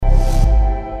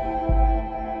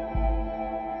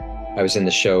I was in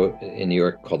the show in New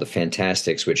York called The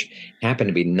Fantastics, which happened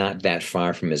to be not that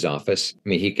far from his office. I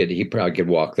mean, he probably could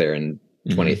walk there in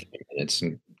 20, Hmm. 30 minutes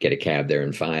and get a cab there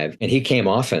in 5. And he came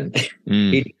often.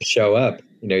 Mm, He'd show up.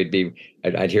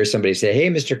 I'd hear somebody say, "Hey,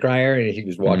 Mr. Cryer," and he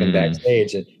was walking mm,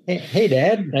 backstage, and hey,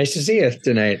 Dad, nice to see you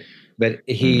tonight. But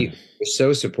he mm. was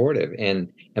so supportive,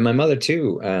 and my mother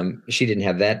too. She didn't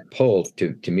have that pull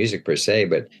to music per se,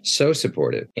 but so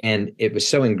supportive, and it was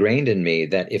so ingrained in me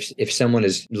that if someone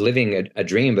is living a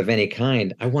dream of any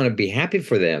kind, I want to be happy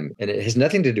for them, and it has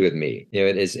nothing to do with me.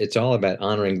 It's all about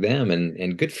honoring them,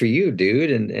 and good for you,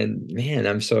 dude, and man,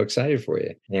 I'm so excited for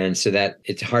you. And so that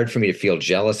it's hard for me to feel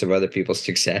jealous of other people's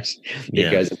success Yeah,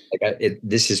 because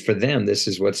this is for them. This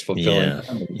is what's fulfilling yeah,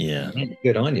 them. yeah. Man,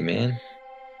 good on you, man.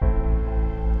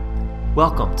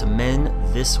 Welcome to Men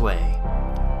This Way,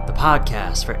 the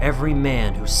podcast for every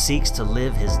man who seeks to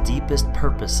live his deepest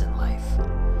purpose in life,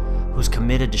 who's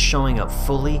committed to showing up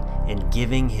fully and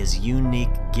giving his unique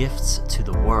gifts to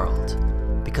the world.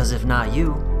 Because if not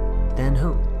you, then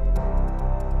who?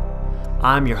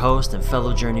 I'm your host and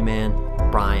fellow journeyman,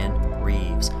 Brian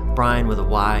Reeves. Brian with a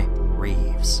Y,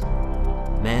 Reeves.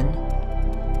 Men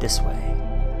This Way.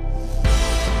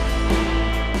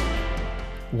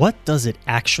 What does it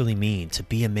actually mean to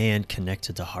be a man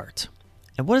connected to heart?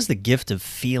 And what is the gift of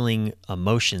feeling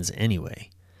emotions anyway?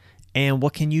 And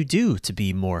what can you do to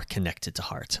be more connected to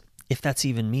heart, if that's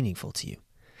even meaningful to you?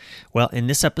 Well, in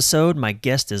this episode, my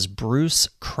guest is Bruce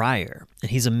Cryer,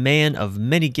 and he's a man of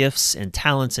many gifts and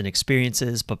talents and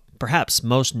experiences, but perhaps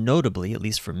most notably, at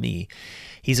least for me,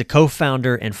 he's a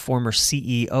co-founder and former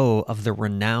CEO of the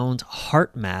renowned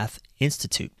HeartMath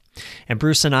Institute. And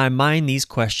Bruce and I mine these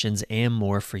questions and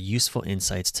more for useful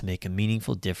insights to make a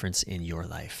meaningful difference in your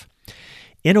life.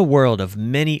 In a world of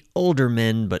many older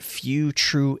men but few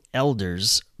true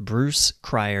elders, Bruce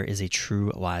Cryer is a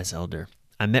true wise elder.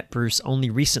 I met Bruce only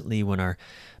recently when our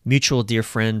mutual dear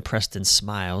friend Preston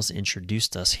Smiles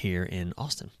introduced us here in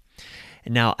Austin.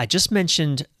 And now, I just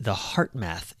mentioned the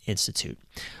HeartMath Institute.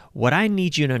 What I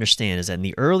need you to understand is that in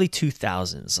the early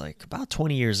 2000s, like about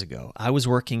 20 years ago, I was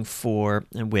working for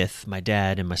and with my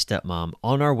dad and my stepmom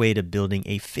on our way to building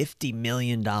a $50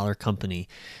 million company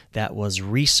that was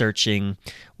researching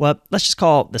what let's just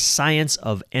call the science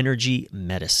of energy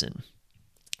medicine.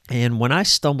 And when I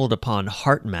stumbled upon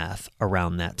HeartMath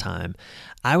around that time,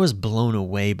 I was blown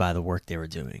away by the work they were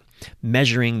doing,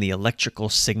 measuring the electrical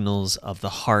signals of the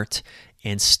heart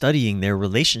and studying their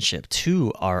relationship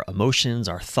to our emotions,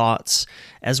 our thoughts,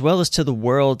 as well as to the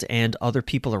world and other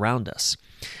people around us.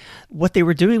 What they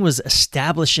were doing was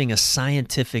establishing a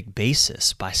scientific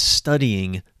basis by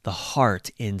studying the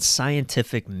heart in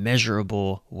scientific,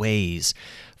 measurable ways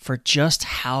for just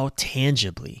how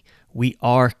tangibly we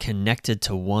are connected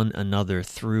to one another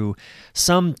through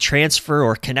some transfer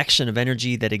or connection of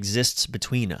energy that exists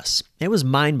between us. It was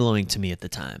mind-blowing to me at the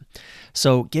time.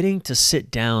 So getting to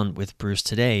sit down with Bruce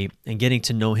today and getting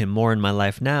to know him more in my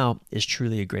life now is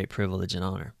truly a great privilege and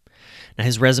honor. Now,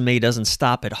 his resume doesn't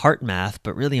stop at HeartMath,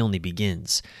 but really only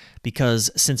begins,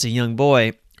 because since a young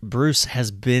boy, Bruce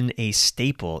has been a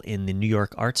staple in the New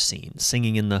York art scene,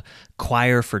 singing in the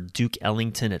choir for Duke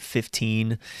Ellington at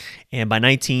 15. And by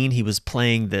 19, he was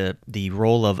playing the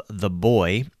role of the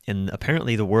boy in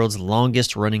apparently the world's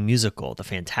longest running musical, The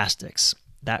Fantastics.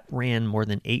 That ran more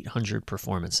than 800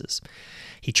 performances.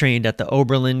 He trained at the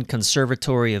Oberlin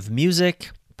Conservatory of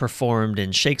Music, performed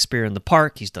in Shakespeare in the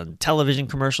Park. He's done television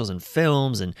commercials and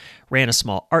films and ran a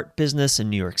small art business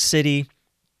in New York City.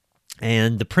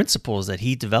 And the principles that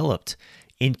he developed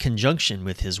in conjunction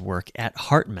with his work at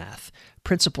HeartMath,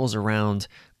 principles around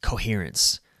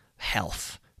coherence,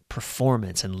 health,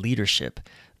 performance, and leadership,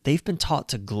 they've been taught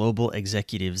to global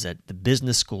executives at the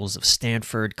business schools of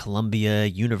Stanford, Columbia,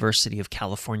 University of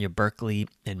California, Berkeley,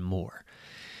 and more.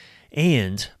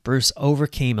 And Bruce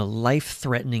overcame a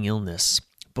life-threatening illness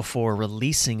before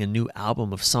releasing a new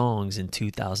album of songs in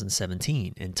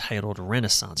 2017 entitled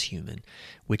Renaissance Human,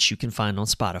 which you can find on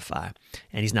Spotify.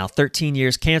 And he's now 13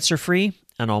 years cancer-free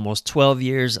and almost 12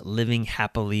 years living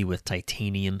happily with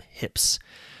titanium hips.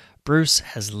 Bruce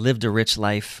has lived a rich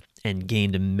life and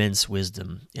gained immense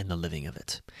wisdom in the living of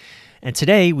it. And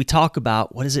today we talk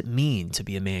about what does it mean to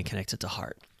be a man connected to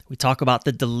heart. We talk about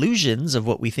the delusions of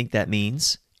what we think that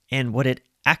means and what it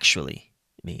actually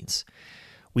means.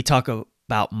 We talk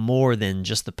about more than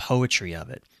just the poetry of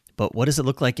it, but what does it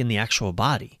look like in the actual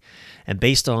body? And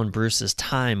based on Bruce's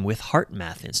time with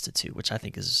HeartMath Institute, which I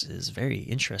think is very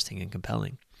interesting and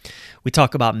compelling. We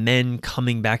talk about men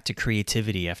coming back to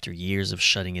creativity after years of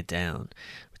shutting it down.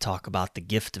 We talk about the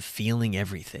gift of feeling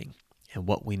everything and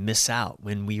what we miss out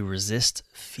when we resist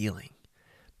feeling.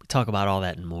 We talk about all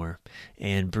that and more.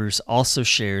 And Bruce also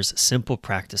shares simple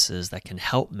practices that can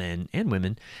help men and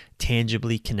women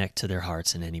tangibly connect to their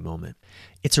hearts in any moment.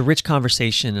 It's a rich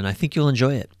conversation, and I think you'll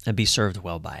enjoy it and be served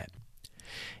well by it.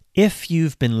 If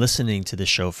you've been listening to the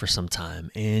show for some time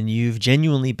and you've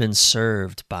genuinely been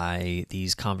served by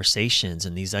these conversations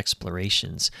and these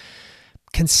explorations,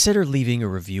 consider leaving a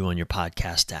review on your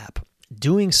podcast app.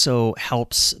 Doing so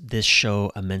helps this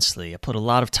show immensely. I put a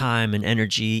lot of time and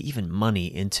energy, even money,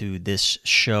 into this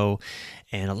show,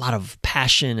 and a lot of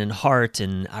passion and heart,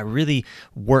 and I really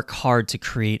work hard to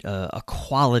create a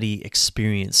quality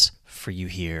experience for you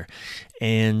here.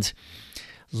 And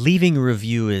leaving a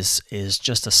review is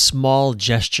just a small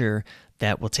gesture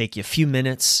that will take you a few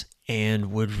minutes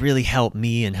and would really help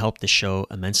me and help the show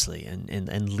immensely.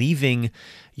 And leaving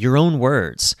your own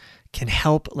words can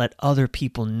help let other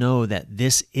people know that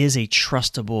this is a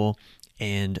trustable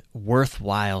and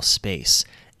worthwhile space,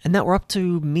 and that we're up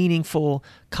to meaningful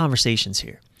conversations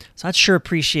here. So I'd sure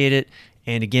appreciate it.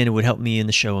 And again, it would help me in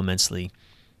the show immensely.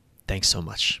 Thanks so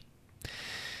much.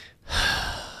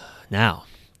 Now,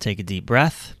 take a deep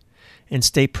breath and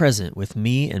stay present with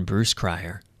me and Bruce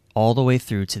Cryer all the way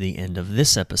through to the end of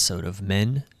this episode of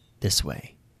Men This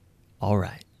Way. All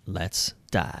right, let's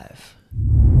dive.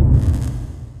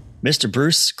 Mr.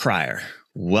 Bruce Cryer,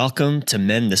 welcome to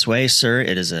Men This Way, sir.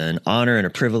 It is an honor and a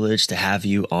privilege to have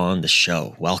you on the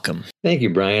show. Welcome. Thank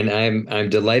you, Brian. I'm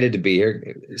delighted to be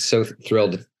here. So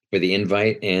thrilled for the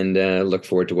invite, and look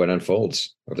forward to what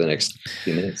unfolds over the next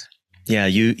few minutes. Yeah,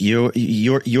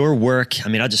 your work. I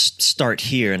mean, I'll just start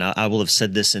here, and I will have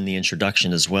said this in the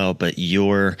introduction as well. But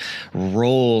your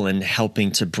role in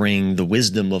helping to bring the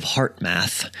wisdom of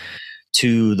HeartMath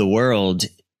to the world,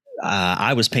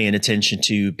 I was paying attention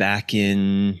to back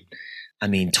in,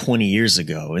 20 years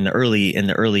ago, in the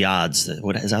early odds.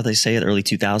 What is how they say it? The early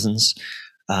 2000s,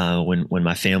 when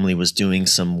my family was doing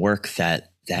some work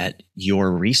that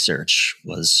your research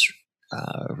was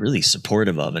really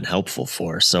supportive of and helpful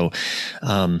for. So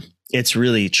it's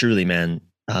really, truly, man,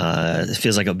 it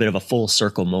feels like a bit of a full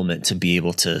circle moment to be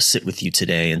able to sit with you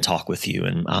today and talk with you.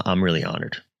 And I'm really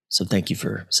honored. So thank you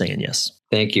for saying yes.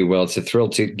 Thank you. Well, it's a thrill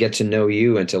to get to know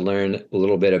you and to learn a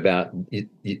little bit about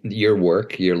your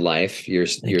work, your life, your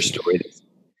story that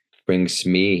brings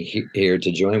me here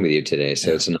to join with you today.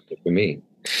 So It's an honor for me.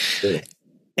 Really.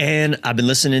 And I've been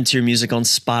listening to your music on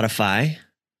Spotify.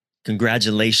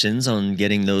 Congratulations on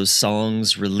getting those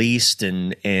songs released,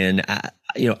 and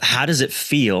how does it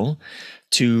feel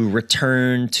to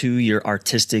return to your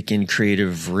artistic and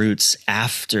creative roots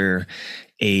after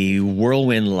a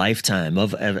whirlwind lifetime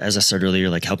of, as I said earlier,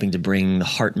 like helping to bring the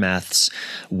HeartMath's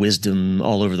wisdom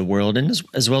all over the world, and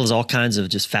as well as all kinds of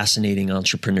just fascinating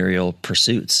entrepreneurial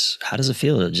pursuits? How does it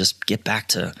feel to just get back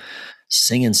to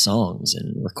singing songs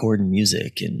and recording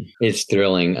music? And it's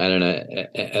thrilling. I don't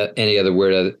know any other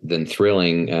word other than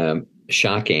thrilling.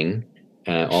 Shocking,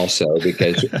 also,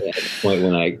 because at the point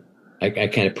when I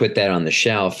kind of put that on the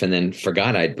shelf and then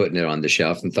forgot I'd put it on the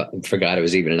shelf and forgot it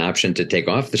was even an option to take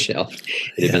off the shelf.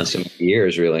 It had been so many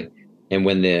years, really. And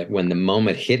when the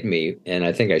moment hit me, and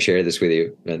I think I shared this with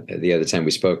you the other time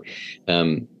we spoke,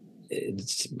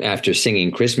 after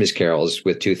singing Christmas carols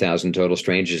with 2,000 total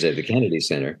strangers at the Kennedy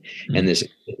Center, and this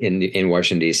in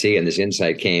Washington, D.C., and this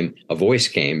insight a voice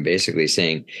came basically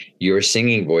saying, your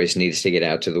singing voice needs to get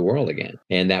out to the world again.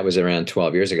 And that was around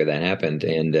 12 years ago that happened.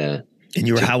 And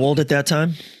you were how old at that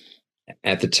time?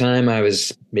 At the time, I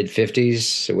was mid-50s,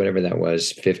 so whatever that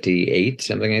was, 58,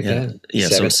 something like that. Yeah,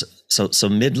 so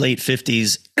mid-late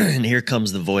 50s, and here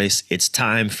comes the voice. It's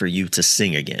time for you to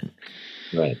sing again.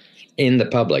 Right. In the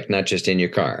public, not just in your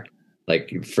car, like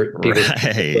for people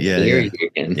to hear you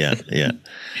again. Yeah.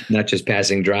 Not just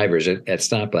passing drivers at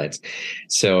stoplights.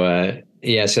 So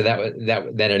so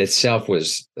that in itself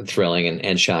was thrilling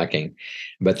and shocking.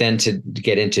 But then to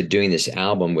get into doing this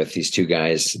album with these two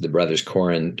guys, the brothers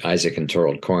Isaac and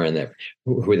Torald Koren,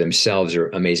 who themselves are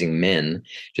amazing men,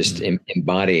 just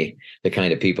embody the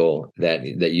kind of people that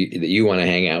you want to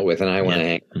hang out with, and I want to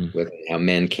hang out with, how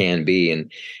men can be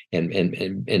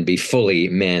and be fully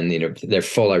men. Their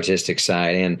full artistic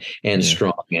side and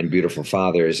strong and beautiful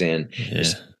fathers and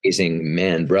just amazing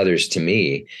men, brothers to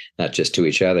me, not just to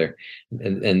each other.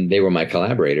 And they were my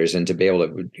collaborators. And to be able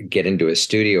to get into a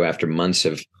studio after months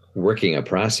of working a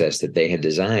process that they had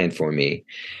designed for me,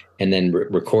 and then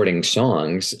recording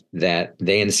songs that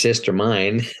they insist are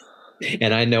mine,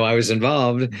 and I know I was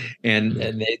involved,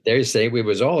 and they say it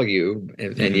was all you,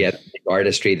 and yet the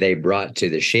artistry they brought to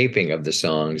the shaping of the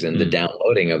songs and the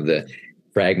downloading of the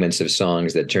fragments of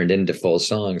songs that turned into full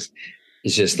songs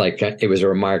it's just like it was a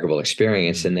remarkable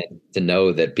experience, and then to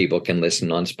know that people can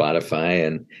listen on Spotify.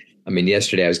 And I mean,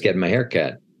 yesterday I was getting my hair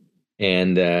cut,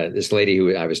 and this lady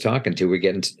who I was talking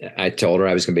to, I told her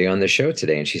I was going to be on the show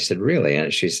today, and she said, "Really?"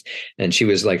 And she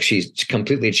was like, she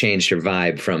completely changed her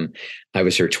vibe from I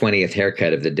was her 20th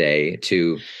haircut of the day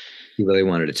to she really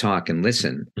wanted to talk and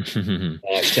listen. And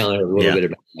I was telling her a little bit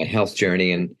about my health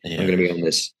journey, and I'm going to be on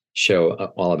this show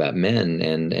all about men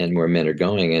and where men are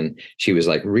going. And she was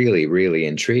like really, really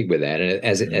intrigued with that. And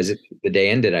the day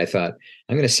ended, I thought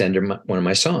I'm going to send her one of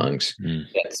my songs.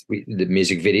 The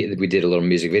music video. We did a little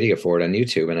music video for it on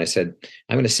YouTube, and I said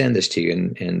I'm going to send this to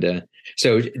you. And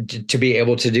so to be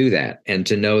able to do that and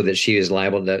to know that she is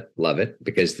liable to love it,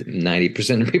 because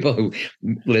 90% of people who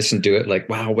listen to it like,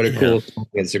 wow, what a cool song.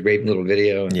 It's a great little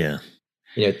video.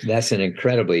 That's an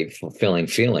incredibly fulfilling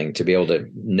feeling to be able to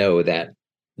know that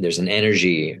there's an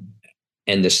energy,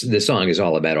 and the song is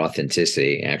all about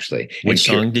authenticity, actually. Which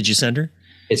song did you send her?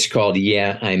 It's called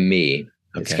 "Yeah, I'm Me."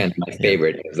 Okay. It's kind of my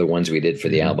favorite of the ones we did for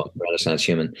the album Renaissance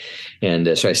Human,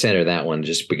 and so I sent her that one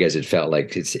just because it felt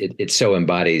like it so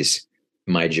embodies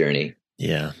my journey.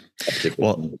 Yeah.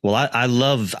 Well, I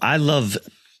love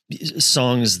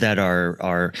songs that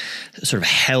are sort of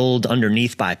held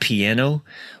underneath by piano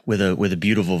with a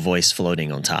beautiful voice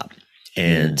floating on top.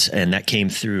 And that came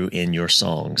through in your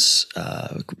songs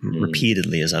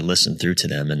repeatedly as I listened through to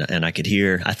them. And I could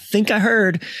hear, I think I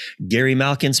heard Gary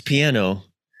Malkin's piano.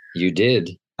 You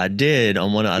did. I did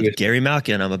on one of Gary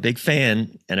Malkin. I'm a big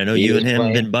fan. And I know you and him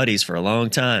have been buddies for a long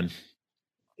time.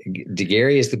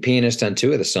 Gary is the pianist on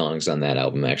two of the songs on that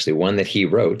album, actually. One that he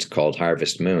wrote called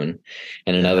Harvest Moon,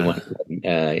 and another one,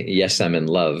 Yes, I'm in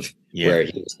Love, where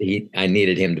I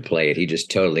needed him to play it. He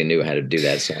just totally knew how to do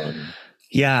that song.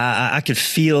 Yeah, I could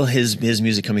feel his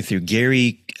music coming through.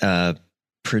 Gary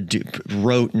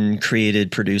wrote and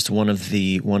produced one of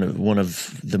the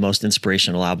most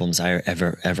inspirational albums I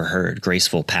ever heard,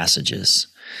 Graceful Passages.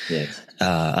 Yes.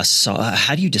 A song.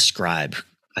 How do you describe?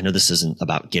 I know this isn't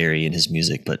about Gary and his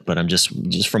music, but I'm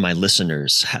just for my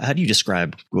listeners. How do you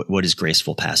describe what is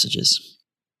Graceful Passages?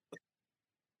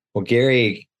 Well,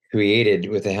 Gary created,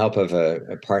 with the help of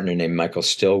a partner named Michael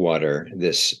Stillwater,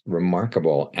 this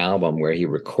remarkable album where he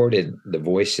recorded the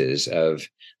voices of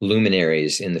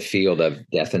luminaries in the field of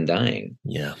death and dying.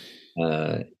 Yeah.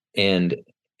 And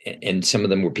some of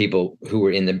them were people who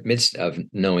were in the midst of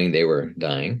knowing they were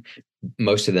dying.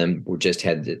 Most of them just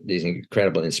had these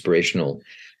incredible inspirational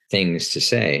things to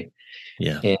say.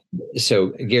 Yeah. And so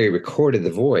Gary recorded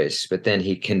the voice, but then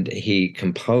he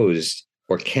composed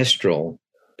orchestral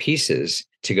pieces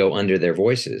to go under their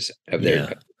voices of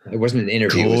their. It wasn't an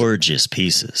interview. Gorgeous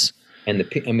pieces. And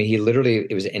it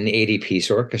was an 80-piece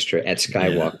orchestra at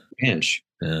Skywalker Ranch.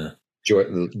 Yeah.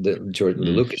 The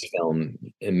Lucasfilm,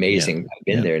 amazing. I've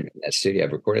been there in that studio.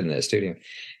 I've recorded in that studio.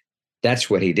 That's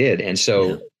what he did. And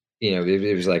so,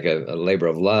 it was like a labor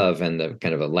of love and a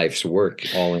kind of a life's work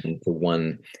all into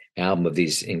one album of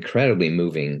these incredibly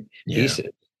moving pieces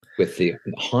with the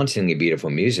hauntingly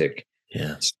beautiful music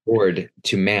scored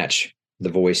to match the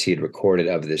voice he had recorded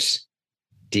of this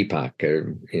Deepak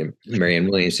or Marianne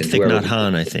Williamson. Thich Nhat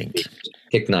Hanh, I think.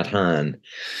 Thich Nhat Hanh,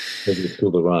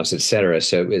 Kubler Ross, etc.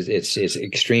 So it's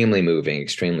extremely moving,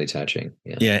 extremely touching.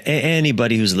 Yeah.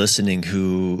 Anybody who's listening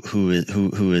who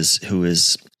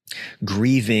is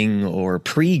grieving or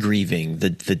pre-grieving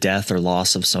the death or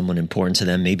loss of someone important to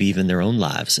them, maybe even their own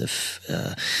lives,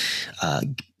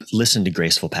 listen to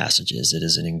Graceful Passages. It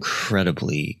is an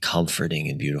incredibly comforting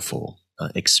and beautiful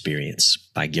experience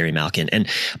by Gary Malkin.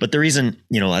 But the reason,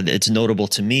 it's notable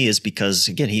to me is because,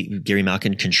 again, Gary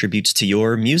Malkin contributes to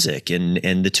your music,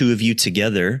 and the two of you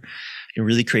together, it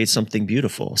really creates something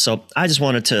beautiful. So I just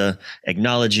wanted to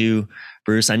acknowledge you,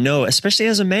 Bruce. I know, especially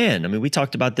as a man, I mean, we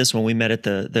talked about this when we met at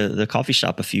the coffee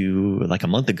shop a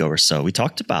month ago or so. We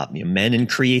talked about men and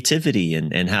creativity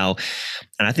and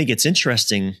I think it's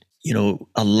interesting,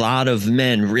 a lot of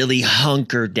men really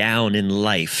hunker down in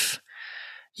life.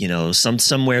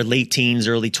 Somewhere late teens,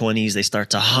 early 20s, they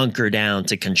start to hunker down,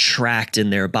 to contract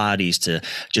in their bodies, to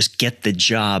just get the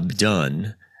job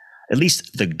done. At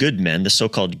least the good men, the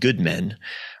so-called good men,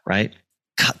 right?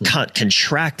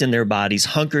 Contract in their bodies,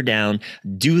 hunker down,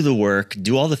 do the work,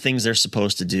 do all the things they're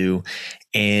supposed to do,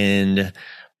 and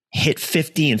hit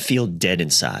 50 and feel dead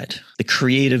inside. The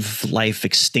creative life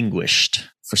extinguished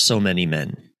for so many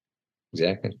men.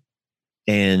 Exactly.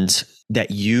 And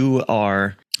that you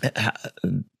are,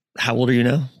 how old are you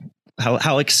now?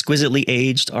 How exquisitely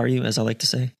aged are you, as I like to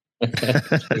say?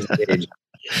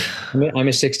 I'm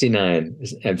a 69.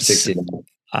 I'm 69.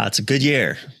 It's a good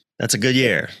year. That's a good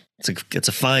year. It's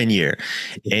a fine year.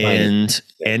 Fine.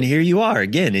 And here you are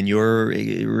again, and you're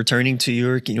returning to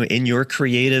your, in your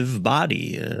creative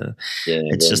body. Yeah, It's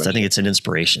very just, I much. think it's an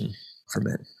inspiration for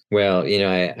men. Well,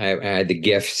 I had the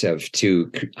gifts of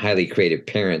two highly creative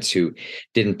parents who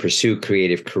didn't pursue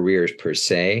creative careers per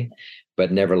se,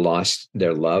 but never lost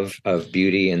their love of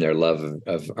beauty and their love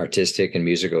of artistic and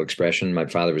musical expression. My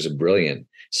father was a brilliant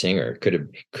singer, could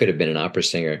have been an opera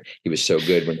singer. He was so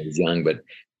good when he was young, but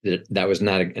that was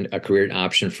not a career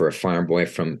option for a farm boy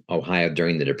from Ohio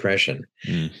during the Depression.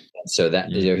 Mm. So that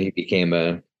he became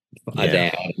a Yeah.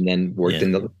 dad and then worked Yeah.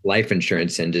 in the life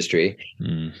insurance industry,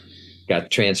 Mm. got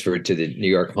transferred to the New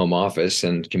York home office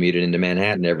and commuted into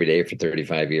Manhattan every day for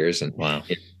 35 years. And Wow.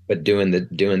 but doing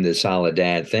the solid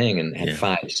dad thing, and had Yeah.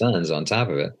 5 sons on top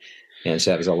of it. And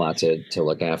so that was a lot to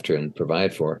look after and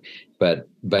provide for.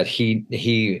 But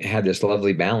he had this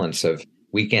lovely balance of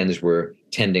weekends were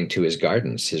tending to his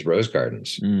gardens, his rose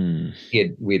gardens. Mm.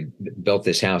 We'd built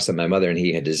this house that my mother and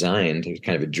he had designed. It was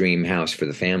kind of a dream house for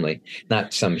the family,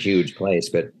 not some huge place,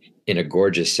 but in a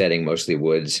gorgeous setting, mostly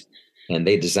woods. And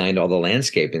they designed all the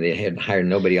landscape, and they had hired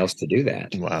nobody else to do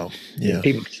that. Wow. You know, Yeah.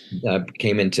 people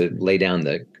came in to lay down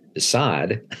the sod.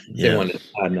 They Yeah. wanted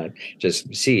sod, not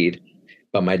just seed.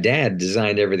 But my dad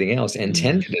designed everything else and Mm.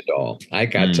 tended it all. I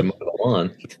got to Mm. mow the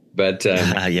lawn, but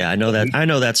Yeah, I know that. I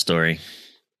know that story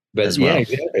but as yeah, well.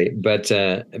 exactly.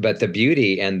 But the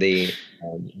beauty and the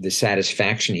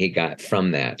satisfaction he got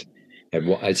from that,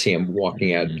 I'd see him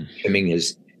walking out, Mm. trimming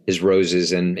his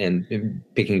roses and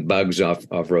picking bugs off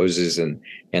roses, and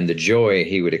the joy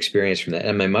he would experience from that.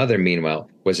 And my mother, meanwhile,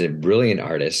 was a brilliant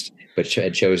artist, but she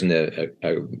had chosen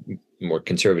a more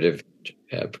conservative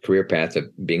career path of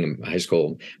being a high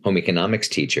school home economics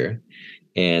teacher.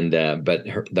 And but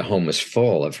the home was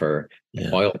full of her Yeah.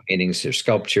 oil paintings, her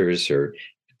sculptures, her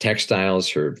textiles,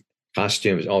 her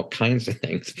costumes, all kinds of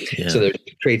things. So Yeah. there's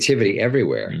creativity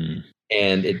everywhere, Mm.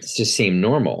 and it just seemed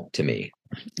normal to me.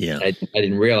 Yeah. I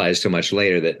didn't realize till much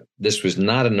later that this was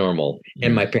not a normal,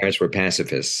 and Mm. my parents were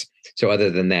pacifists. So other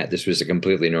than that, this was a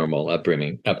completely normal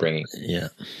upbringing. Yeah.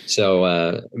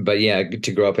 So, but yeah,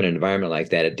 to grow up in an environment like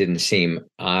that, it didn't seem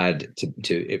odd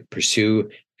to pursue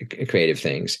creative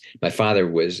things. My father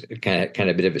was kind of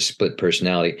a bit of a split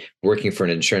personality, working for an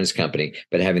insurance company,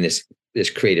 but having this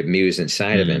creative muse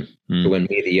inside of Mm. him. So Mm. when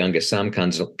me, the youngest son,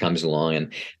 comes along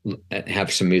and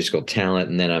have some musical talent,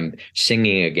 and then I'm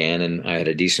singing again, and I had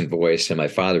a decent voice, and my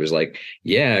father was like,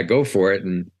 "Yeah, go for it,"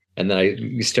 and then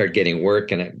I start getting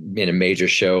work in a major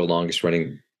show, longest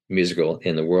running musical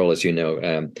in the world, as you know,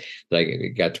 that I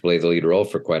got to play the lead role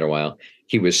for quite a while.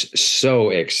 He was so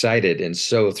excited and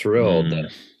so thrilled that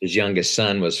Mm. his youngest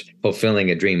son was fulfilling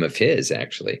a dream of his,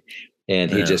 actually.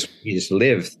 And Yeah. he just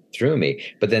lived through me.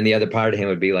 But then the other part of him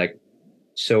would be like,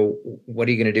 so what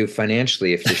are you going to do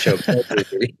financially if the show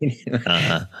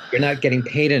Uh-huh. you're not getting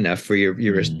paid enough for your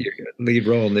Mm. lead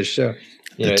role in this show?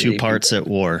 The two parts at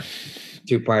war.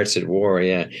 Two parts at war,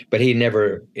 yeah. But he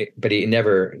never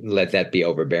let that be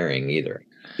overbearing either.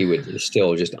 He would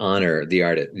still just honor the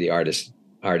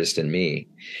artist in me.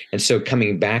 And so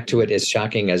coming back to it, as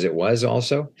shocking as it was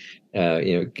also,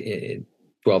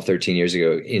 12, 13 years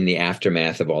ago, in the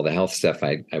aftermath of all the health stuff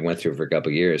I went through for a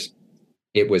couple of years,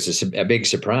 it was a big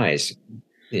surprise.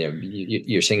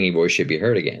 Your singing voice should be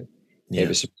heard again. It Yeah.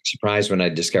 was a surprise when I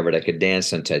discovered I could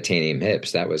dance on titanium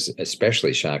hips. That was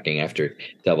especially shocking after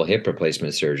double hip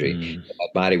replacement surgery. Mm. My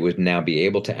body would now be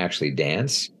able to actually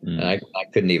dance. And Mm. I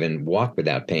couldn't even walk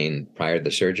without pain prior to the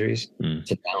surgeries. Mm.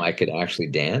 So now I could actually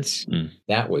dance. Mm.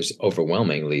 That was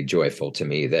overwhelmingly joyful to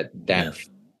me, that Yeah.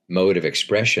 mode of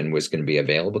expression was going to be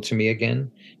available to me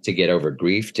again, to get over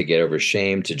grief, to get over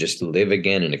shame, to just live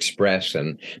again and express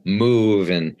and move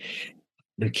and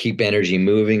keep energy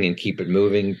moving and keep it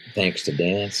moving thanks to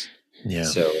dance. Yeah.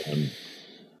 So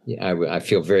yeah, I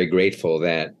feel very grateful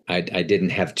that I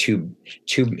didn't have too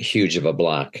huge of a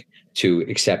block to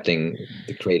accepting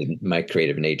my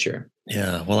creative nature.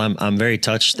 Yeah. Well, I'm very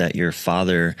touched that your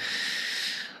father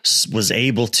was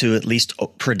able to at least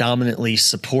predominantly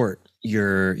support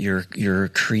your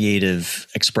creative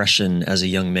expression as a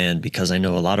young man, because I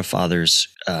know a lot of fathers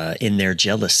in their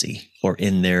jealousy or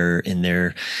in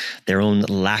their own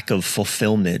lack of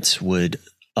fulfillment would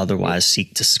otherwise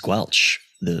seek to squelch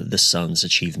the son's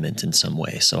achievement in some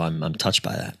way. So I'm touched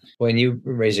by that. Well, and you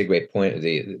raise a great point,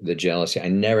 the jealousy. I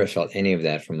never felt any of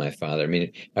that from my father. I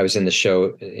mean, I was in the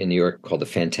show in New York called The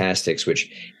Fantastics,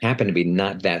 which happened to be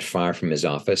not that far from his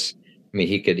office. I mean,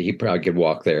 he probably could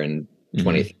walk there in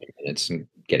 20, Mm-hmm. 30 minutes and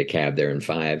get a cab there in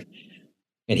 5.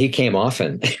 and he came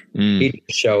often. Mm, He'd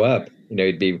show up.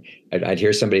 I'd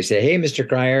hear somebody say, "Hey, Mr.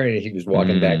 Cryer," and he was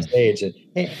walking mm, backstage, and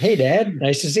hey, Dad,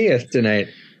 nice to see you tonight.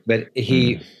 But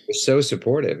he mm. was so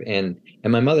supportive, and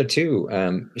my mother too.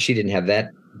 She didn't have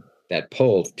that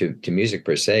pull to music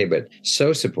per se, but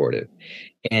so supportive,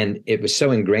 and it was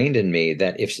so ingrained in me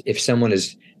that if someone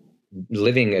is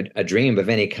living a dream of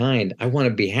any kind, I want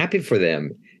to be happy for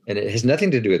them, and it has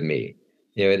nothing to do with me.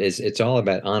 It's all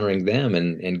about honoring them,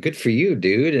 and good for you,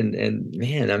 dude, and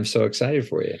man, I'm so excited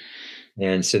for you.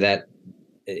 And so that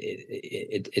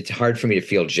it's hard for me to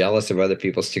feel jealous of other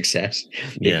people's success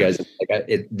Yeah. because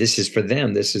this is for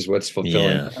them. This is what's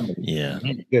fulfilling Yeah. them. Yeah.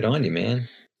 Man, good on you, man.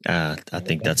 I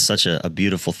think that's such a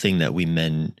beautiful thing that we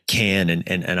men can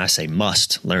and I say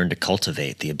must learn to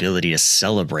cultivate the ability to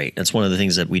celebrate. That's one of the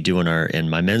things that we do in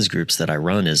my men's groups that I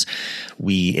run is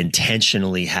we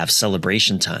intentionally have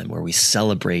celebration time where we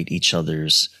celebrate each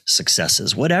other's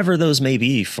successes, whatever those may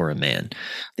be for a man.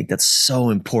 I think that's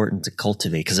so important to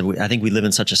cultivate because I think we live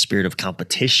in such a spirit of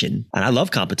competition. And I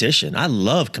love competition. I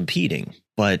love competing.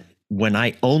 But when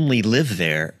I only live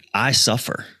there, I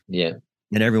suffer. Yeah.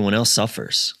 And everyone else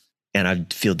suffers, and I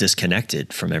feel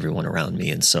disconnected from everyone around me.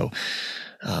 And so,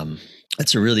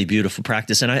 that's a really beautiful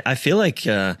practice. And I feel like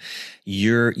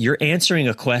you're answering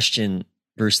a question,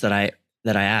 Bruce, that I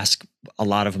ask a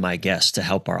lot of my guests to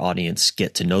help our audience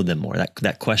get to know them more.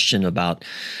 That question about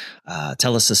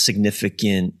tell us a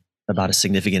significant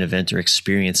event or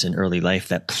experience in early life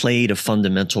that played a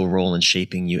fundamental role in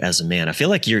shaping you as a man. I feel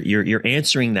like you're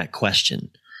answering that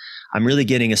question. I'm really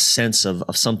getting a sense of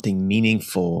something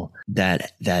meaningful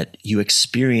that you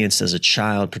experienced as a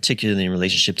child, particularly in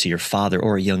relationship to your father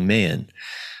or a young man,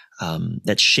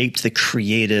 that shaped the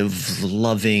creative,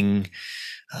 loving,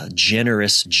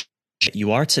 generous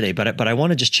you are today. But I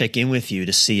want to just check in with you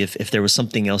to see if there was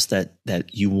something else that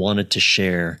you wanted to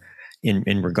share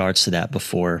in regards to that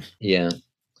before. Yeah.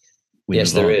 We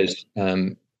Yes, move there on. is.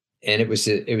 And it was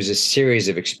a series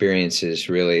of experiences,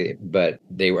 really, but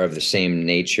they were of the same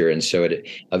nature. And so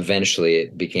eventually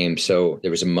it became so.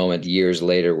 There was a moment years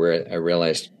later where I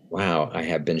realized, wow, I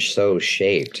have been so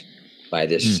shaped by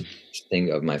this Mm,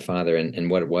 thing of my father. And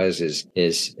what it was is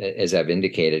as I've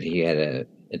indicated, he had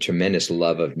a tremendous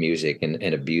love of music and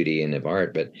of beauty and of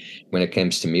art. But when it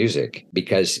comes to music,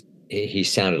 because he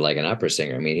sounded like an opera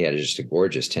singer. I mean, he had just a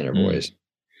gorgeous tenor mm, voice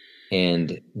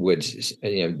and would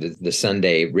the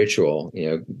Sunday ritual,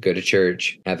 go to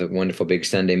church, have a wonderful big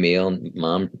Sunday meal.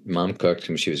 Mom cooked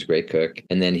him; she was a great cook,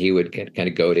 and then he would kind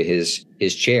of go to his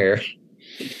chair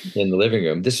in the living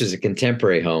room. This was a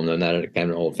contemporary home, though not a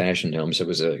kind of old fashioned home. So it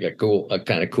was a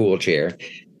kind of cool chair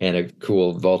and a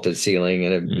cool vaulted ceiling,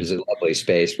 and it was mm, a lovely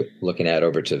space looking out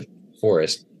over to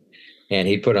forest. And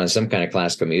he'd put on some kind of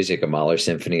classical music, a Mahler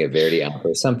symphony, a Verdi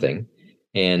opera, something,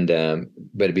 and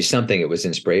but it'd be something that was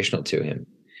inspirational to him.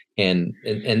 And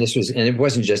this was, and it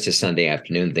wasn't just a Sunday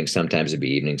afternoon thing. Sometimes it'd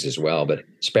be evenings as well, but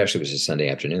especially it was a Sunday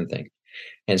afternoon thing.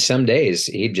 And some days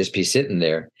he'd just be sitting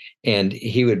there, and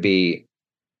he would be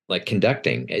like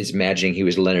conducting, is imagining he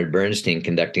was Leonard Bernstein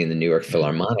conducting the New York mm.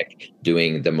 Philharmonic,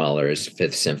 doing the Mahler's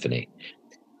Fifth Symphony,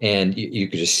 and you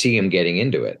could just see him getting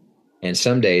into it. And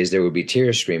some days there would be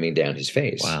tears streaming down his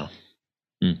face, Wow.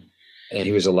 Mm, and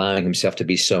he was allowing himself to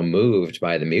be so moved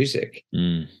by the music.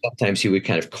 mm, Sometimes he would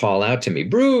kind of call out to me,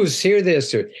 Bruce, hear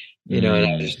this, or and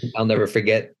mm, I'll never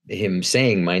forget him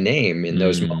saying my name in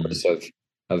those mm, moments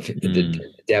of the mm,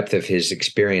 depth of his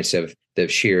experience of the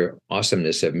sheer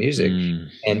awesomeness of music. mm.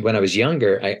 And when I was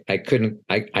younger,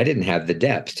 I didn't have the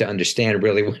depth to understand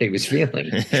really what he was feeling.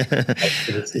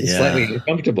 It's slightly Yeah.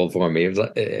 uncomfortable for me, Uh,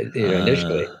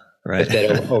 initially, right. but that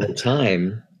over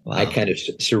time, I Wow. kind of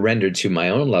surrendered to my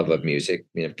own love of music,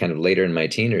 kind of later in my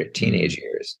Mm, teenage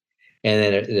years, and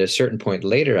then at a certain point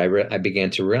later, I began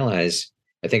to realize.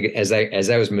 I think as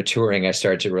I was maturing, I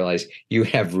started to realize you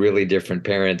have really different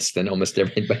parents than almost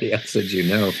everybody else that you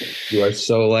know. You are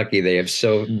so lucky; they have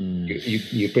so mm,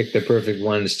 you picked the perfect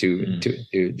ones to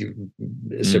mm,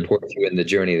 mm, support you in the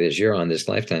journey that you're on this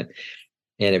lifetime.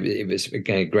 And it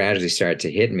kind of gradually started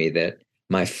to hit me that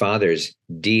my father's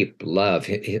deep love,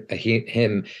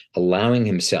 him allowing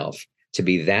himself to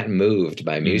be that moved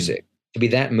by mm. music, to be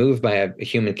that moved by a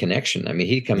human connection. I mean,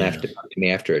 he'd come Yeah. after me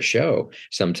after a show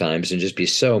sometimes and just be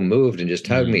so moved and just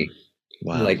hug Mm. me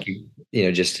Wow. like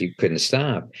just he couldn't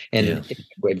stop. Yeah. And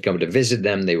we'd come to visit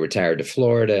them. They retired to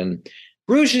Florida, and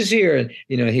Bruce is here, and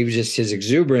he was just his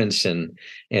exuberance and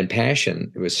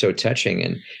passion. It was so touching,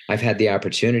 and I've had the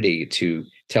opportunity to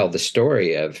tell the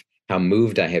story of how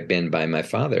moved I have been by my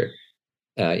father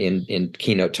in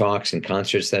keynote talks and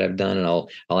concerts that I've done, and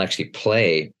I'll actually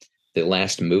play the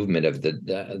last movement of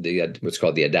the what's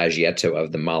called the Adagietto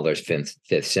of the Mahler's Fifth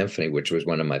Symphony, which was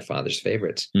one of my father's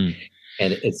favorites. Mm.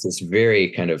 And it's this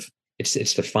very kind of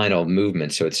it's the final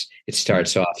movement, so it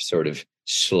starts off sort of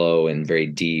slow and very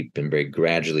deep and very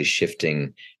gradually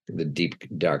shifting the deep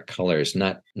dark colors,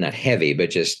 not heavy, but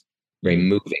just very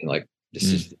moving. Like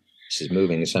this is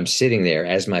moving. So I'm sitting there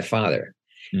as my father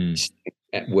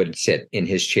would sit in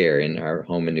his chair in our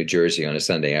home in New Jersey on a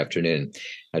Sunday afternoon.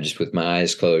 I just, with my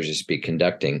eyes closed, just be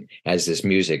conducting as this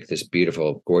music, this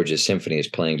beautiful, gorgeous symphony is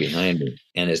playing behind me.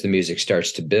 And as the music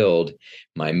starts to build,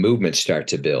 my movements start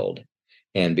to build.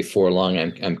 And before long,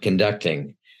 I'm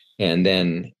conducting. And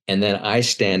then I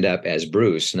stand up as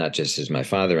Bruce, not just as my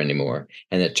father anymore.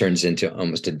 And it turns into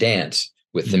almost a dance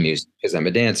with the music, because I'm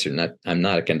a dancer, I'm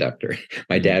not a conductor.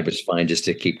 My dad was fine just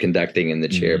to keep conducting in the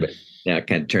chair, but now it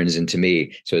kind of turns into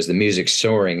me. So as the music's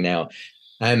soaring, now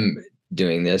I'm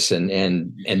doing this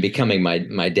and becoming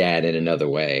my dad in another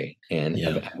way. And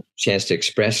I've had a chance to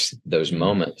express those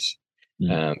moments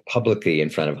publicly in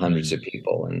front of hundreds of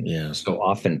people. And so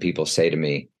often people say to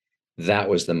me, that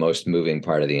was the most moving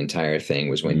part of the entire thing,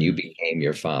 was when you became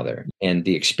your father, and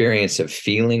the experience of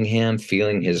feeling him,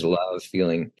 feeling his love,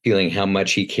 feeling how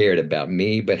much he cared about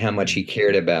me, but how much he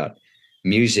cared about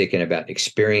music and about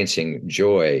experiencing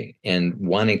joy and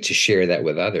wanting to share that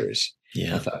with others.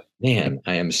 I thought, man,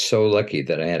 I am so lucky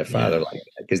that I had a father like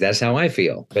that, because that's how I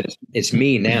feel. But it's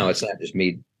me now. It's not just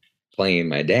me playing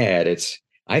my dad.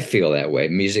 I feel that way.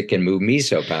 Music can move me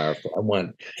so powerful. I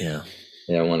want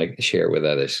to share it with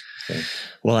others. So.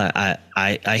 Well,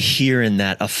 I hear in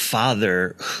that a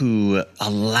father who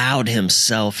allowed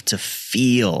himself to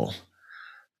feel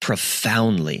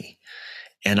profoundly.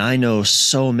 And I know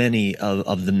so many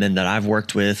of the men that I've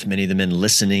worked with, many of the men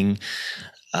listening,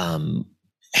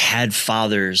 had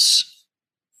fathers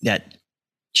that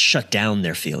shut down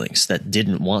their feelings, that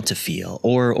didn't want to feel,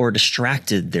 or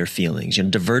distracted their feelings,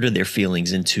 diverted their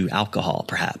feelings into alcohol,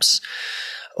 perhaps.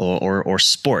 Or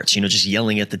sports, just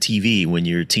yelling at the TV when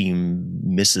your team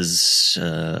misses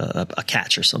a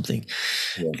catch or something.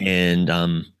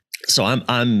 And so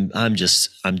I'm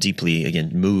deeply,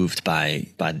 again, moved by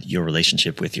your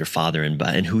relationship with your father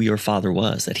and who your father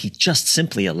was, that he just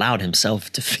simply allowed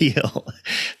himself to feel,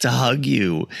 to hug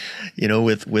you,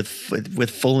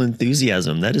 with full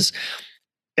enthusiasm.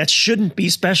 That shouldn't be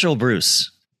special,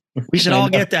 Bruce. We should all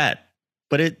get that.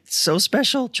 But it's so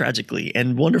special, tragically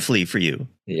and wonderfully for you.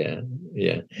 Yeah.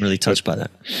 I'm really touched by that.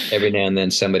 Every now and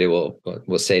then somebody will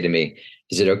say to me,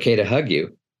 "Is it okay to hug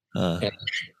you?" And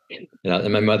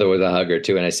my mother was a hugger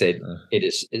too, and I said,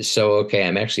 "It's so okay.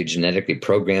 I'm actually genetically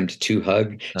programmed to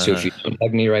hug. So if you don't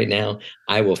hug me right now,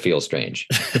 I will feel strange."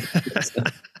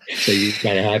 So you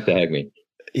kind of have to hug me.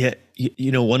 Yeah,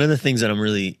 one of the things that I'm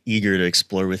really eager to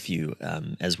explore with you,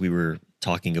 as we were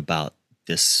talking about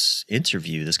this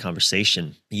interview, this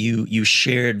conversation, you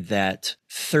shared that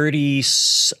 30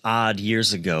 odd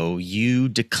years ago, you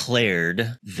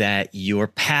declared that your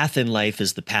path in life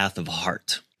is the path of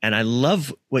heart. And I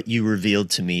love what you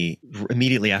revealed to me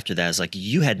immediately after that. Is like,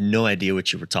 you had no idea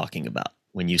what you were talking about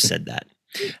when you said that.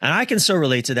 And I can so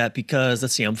relate to that because,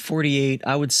 let's see, I'm 48.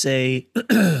 I would say,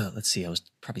 I was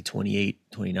probably 28,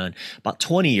 29. About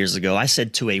 20 years ago, I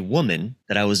said to a woman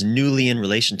that I was newly in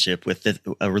relationship with,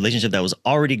 a relationship that was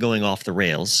already going off the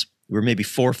rails. We were maybe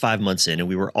 4 or 5 months in, and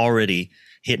we were already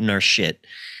hitting our shit.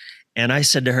 And I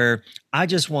said to her, I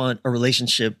just want a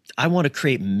relationship. I want to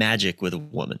create magic with a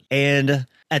woman. And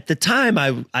at the time,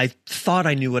 I thought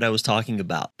I knew what I was talking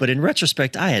about. But in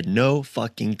retrospect, I had no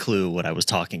fucking clue what I was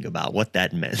talking about, what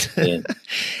that meant. Yeah.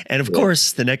 And of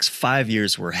course, the next 5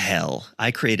 years were hell.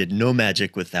 I created no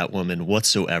magic with that woman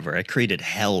whatsoever. I created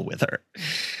hell with her.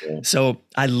 Yeah. So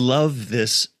I love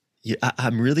this.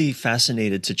 I'm really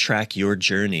fascinated to track your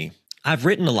journey. I've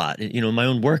written a lot, in my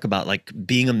own work about like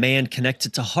being a man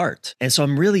connected to heart. And so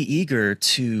I'm really eager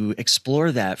to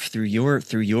explore that through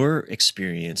your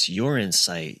experience, your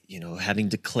insight, having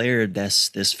declared this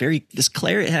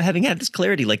clarity, having had this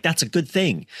clarity, like that's a good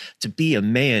thing to be a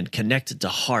man connected to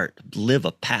heart, live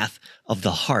a path of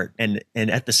the heart. And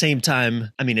at the same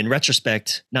time, in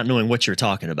retrospect, not knowing what you're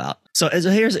talking about. So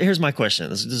here's my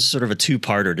question. This is sort of a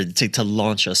two-parter to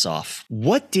launch us off.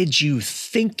 What did you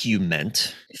think you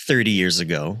meant 30 years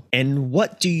ago? And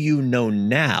what do you know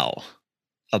now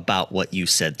about what you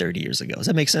said 30 years ago? Does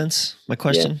that make sense? My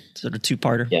question? Yeah. Sort of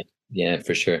two-parter? Yeah,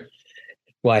 for sure.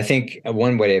 Well, I think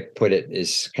one way to put it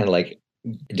is kind of like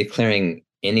declaring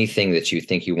anything that you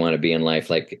think you want to be in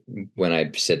life. Like when I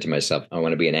said to myself, I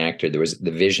want to be an actor, there was the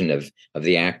vision of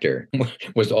the actor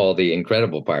was all the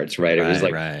incredible parts, right? It was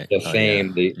like the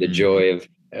fame, the joy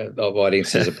of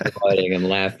audiences applauding and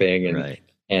laughing.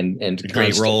 and The great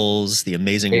constant roles, the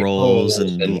amazing great roles,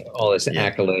 roles and and all his yeah.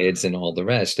 accolades and all the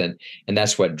rest, and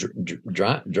that's what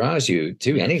draws you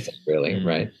to Mm, anything, really, mm,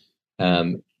 right?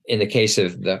 mm, In the case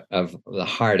of the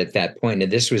heart at that point,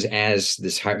 and this was as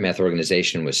this HeartMath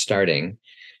organization was starting,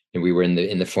 and we were in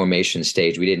the formation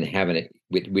stage. We didn't have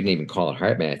we didn't even call it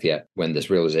HeartMath yet when this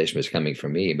realization was coming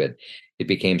from me, but it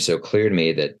became so clear to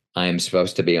me that I'm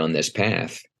supposed to be on this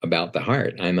path about the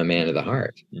heart. I'm a man of the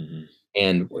heart. mm,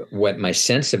 And what my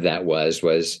sense of that was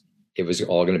it was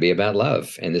all going to be about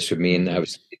love, and this would mean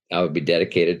mm. I would be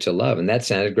dedicated to love, and that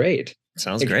sounded great.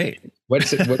 Sounds Like, great.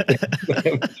 what's it, what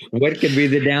what could be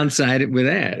the downside with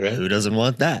that, right? Who doesn't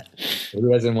want that? Who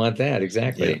doesn't want that? Yeah.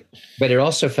 Exactly. But it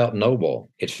also felt noble.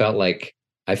 It felt like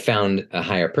I found a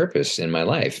higher purpose in my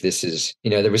life. This is,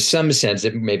 there was some sense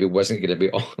that maybe it wasn't going to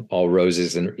be all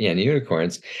roses and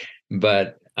unicorns,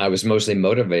 but I was mostly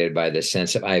motivated by this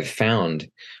sense of I've found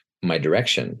my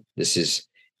direction.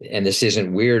 And this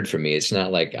isn't weird for me. It's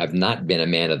not like I've not been a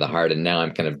man of the heart and now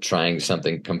I'm kind of trying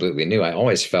something completely new. I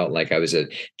always felt like I was a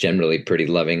generally pretty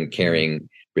loving, caring,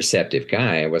 receptive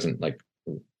guy. I wasn't like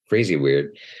crazy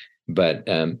weird. But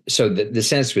so the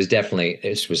sense was definitely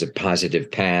this was a positive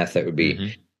path that would be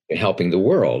Mm-hmm. helping the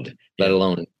world, let Yeah.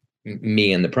 alone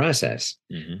me in the process.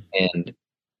 Mm-hmm. And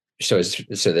so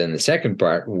then the second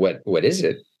part, what is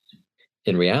it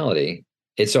in reality?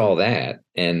 It's all that,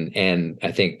 and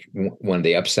I think one of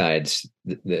the upsides,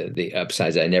 the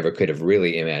upsides I never could have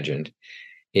really imagined,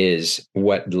 is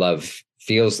what love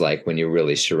feels like when you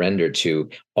really surrender to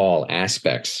all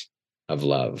aspects of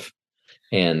love.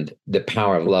 And the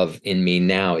power of love in me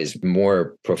now is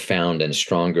more profound and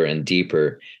stronger and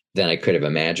deeper than I could have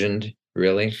imagined,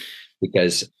 really,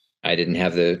 because I didn't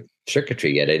have the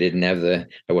circuitry yet.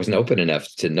 I wasn't open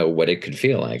enough to know what it could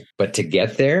feel like. But to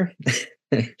get there,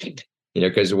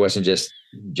 because it wasn't just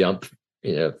jump,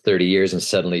 30 years and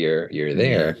suddenly you're Yeah.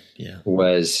 there, Yeah.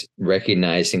 was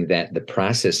recognizing that the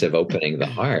process of opening the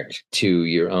heart to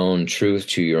your own truth,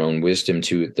 to your own wisdom,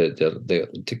 to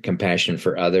to compassion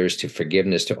for others, to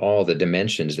forgiveness, to all the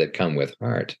dimensions that come with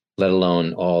heart, let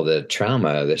alone all the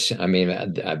trauma.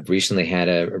 I've recently had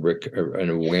an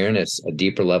awareness, a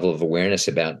deeper level of awareness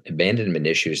about abandonment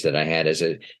issues that I had as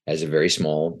a very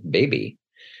small baby,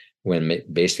 when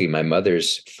basically my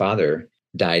mother's father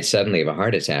died suddenly of a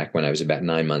heart attack when I was about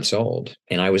 9 months old.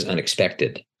 And I was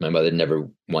unexpected. My mother never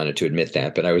wanted to admit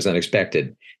that, but I was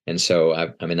unexpected. And so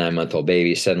I'm a 9-month-old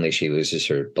baby. Suddenly she loses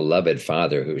her beloved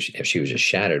father, who she was just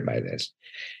shattered by this.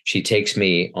 She takes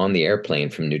me on the airplane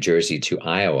from New Jersey to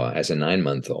Iowa as a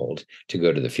 9-month-old to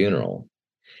go to the funeral.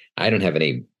 I don't have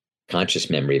any conscious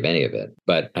memory of any of it,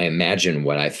 but I imagine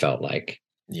what I felt like.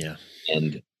 Yeah.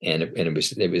 And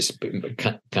it was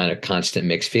kind of constant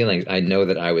mixed feelings. I know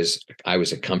that I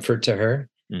was a comfort to her,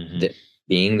 Mm-hmm. that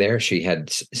being there, she had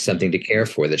something to care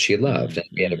for that she loved, and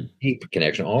we had a deep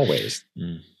connection always.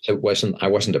 So I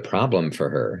wasn't a problem for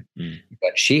her,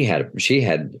 but she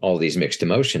had all these mixed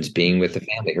emotions being with the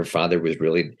family. Her father was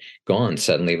really gone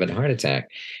suddenly of a heart attack,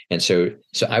 and so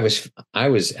I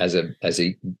was as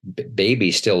a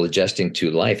baby still adjusting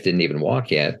to life, didn't even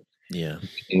walk yet. Yeah.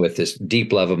 With this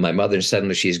deep love of my mother, and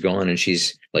suddenly she's gone, and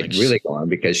she's like really gone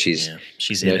because she's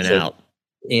in and out.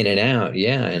 In and out,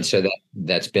 yeah. And so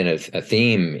that's been a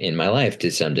theme in my life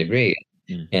to some degree,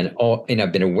 and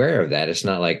I've been aware of that. It's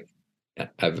not like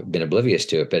I've been oblivious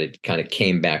to it, but it kind of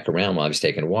came back around while I was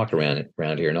taking a walk around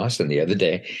here in Austin the other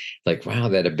day. Like, wow,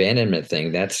 that abandonment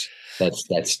thing, that's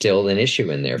still an issue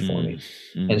in there for me.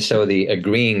 And so the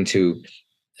agreeing to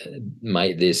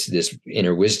this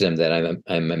inner wisdom that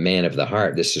I'm a man of the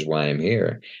heart. This is why I'm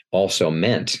here. Also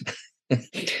meant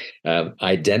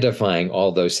identifying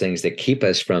all those things that keep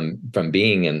us from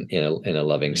being in a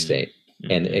loving state,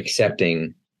 and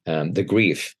accepting the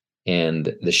grief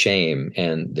and the shame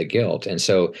and the guilt. And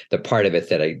so the part of it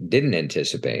that I didn't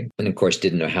anticipate, and of course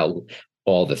didn't know how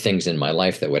all the things in my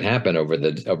life that would happen over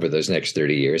those next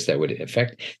 30 years that would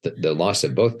affect the loss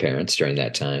of both parents during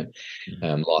that time,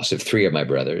 loss of 3 of my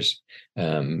brothers.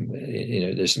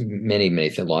 There's many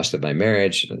loss of my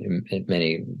marriage,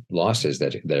 many losses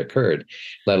that occurred,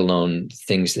 let alone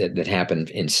things that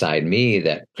happened inside me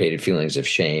that created feelings of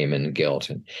shame and guilt.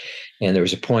 And there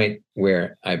was a point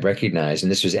where I recognized,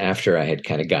 and this was after I had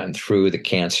kind of gotten through the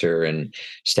cancer and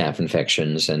staph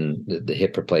infections and the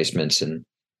hip replacements and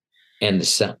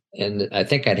I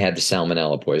think I'd had the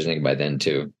salmonella poisoning by then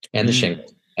too, and the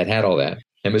shingles. I'd had all that,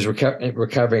 and was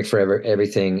recovering for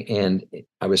everything. And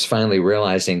I was finally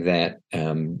realizing that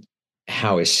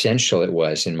how essential it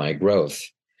was in my growth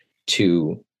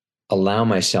to allow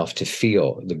myself to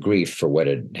feel the grief for what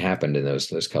had happened in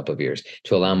those couple of years,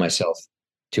 to allow myself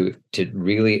to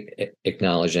really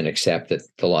acknowledge and accept that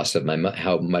the loss of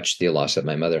how much the loss of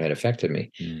my mother had affected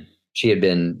me. She had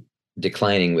been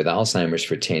declining with Alzheimer's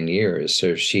for 10 years.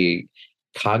 So she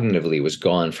cognitively was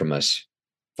gone from us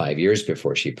 5 years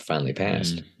before she finally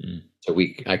passed. So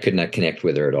I could not connect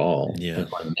with her at all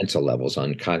on mental levels,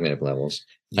 on cognitive levels.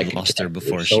 You lost her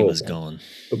before she was gone.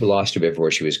 We lost her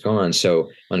before she was gone. So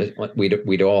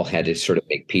we'd all had to sort of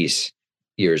make peace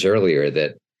years earlier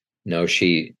that no,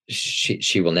 she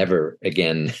will never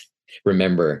again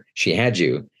remember she had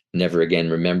you, never again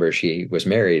remember she was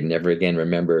married, never again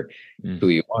remember who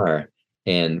you are.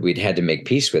 And we'd had to make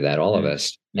peace with that, all of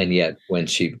us. And yet when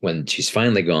she's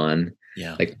finally gone,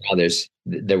 like now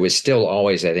there was still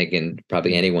always, I think, in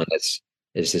probably anyone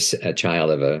is a child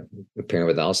of a parent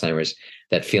with Alzheimer's,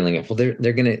 that feeling of, well,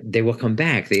 they will come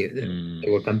back. They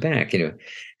will come back,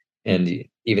 and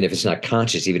even if it's not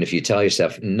conscious, even if you tell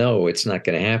yourself, no, it's not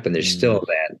going to happen, there's still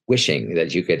that wishing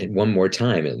that you could one more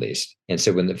time at least. And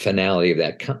so when the finality of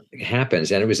that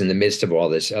happens, and it was in the midst of all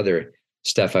this other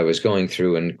stuff I was going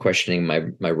through and questioning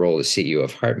my role as CEO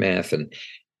of HeartMath,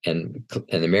 and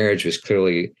the marriage was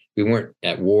clearly, we weren't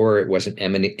at war. It wasn't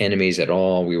enemies at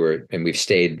all. We've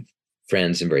stayed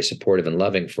friends and very supportive and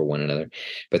loving for one another.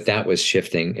 But that was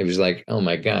shifting. It was like, oh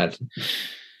my God,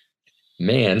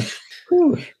 man.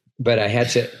 Whew. But I had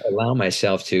to allow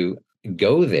myself to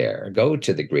go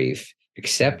to the grief,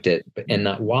 accept it, and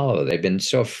not wallow. They've been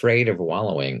so afraid of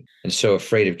wallowing and so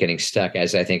afraid of getting stuck,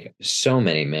 as I think so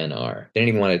many men are. They don't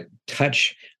even want to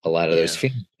touch a lot of those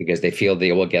feelings because they feel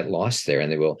they will get lost there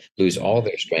and they will lose all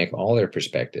their strength, all their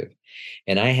perspective.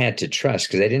 And I had to trust,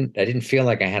 because I didn't feel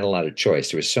like I had a lot of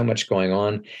choice. There was so much going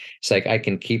on. It's like, I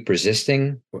can keep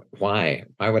resisting. Why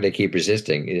would I keep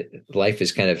resisting? Life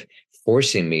is kind of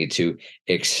forcing me to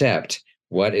accept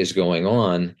what is going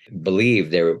on,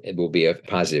 believe there will be a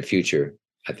positive future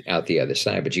out the other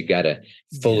side. But you got to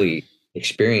fully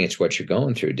experience what you're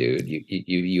going through, dude.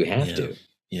 You have to.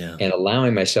 Yeah. And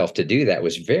allowing myself to do that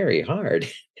was very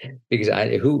hard, because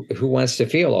who wants to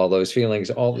feel all those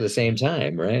feelings all at the same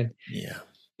time, right? Yeah.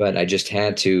 But I just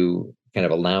had to kind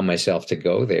of allow myself to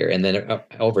go there. And then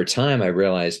over time, I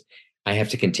realized I have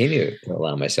to continue to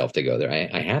allow myself to go there.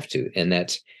 I have to.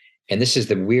 And this is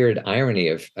the weird irony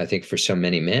of, I think, for so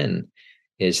many men,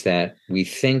 is that we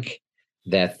think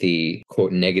that the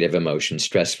quote negative emotions,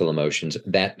 stressful emotions,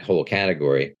 that whole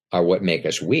category are what make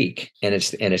us weak. And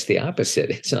it's the opposite.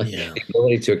 It's not the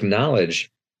ability to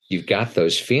acknowledge you've got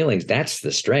those feelings. That's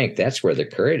the strength. That's where the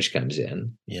courage comes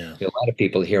in. Yeah. A lot of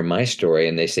people hear my story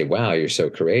and they say, wow, you're so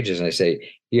courageous. And I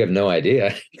say, you have no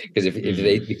idea. Because if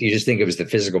you just think it was the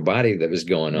physical body that was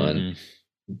going on,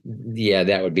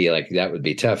 that would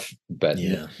be tough. But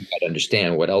you got to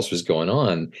understand what else was going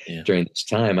on during this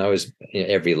time. I was,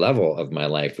 every level of my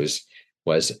life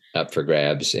was up for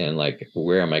grabs, and like,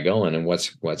 where am I going and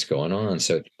what's going on?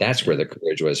 So that's where the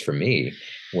courage was for me,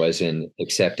 was in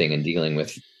accepting and dealing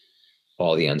with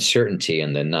all the uncertainty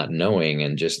and the not knowing,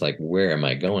 and just like, where am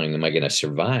I going? Am I going to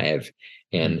survive?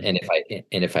 And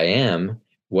if I am,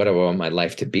 what do I want my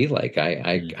life to be like?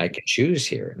 I can choose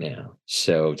here now.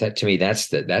 So that, to me,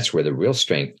 that's where the real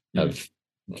strength of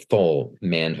full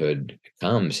manhood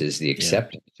comes, is the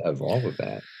acceptance of all of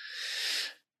that.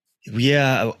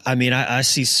 Yeah, I mean, I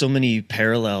see so many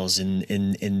parallels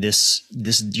in this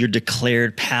your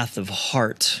declared path of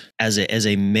heart as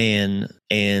a man,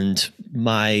 and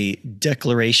my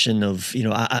declaration of,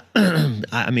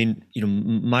 I mean,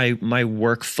 my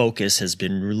work focus has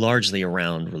been largely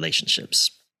around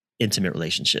relationships, intimate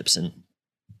relationships, and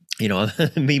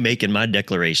me making my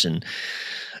declaration,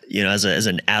 as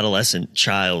an adolescent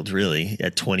child, really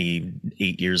at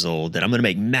 28 years old, that I'm going to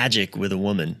make magic with a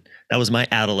woman. That was my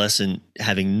adolescent,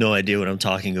 having no idea what I'm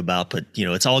talking about, but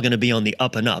it's all going to be on the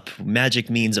up and up. Magic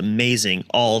means amazing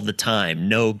all the time.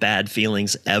 No bad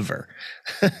feelings ever.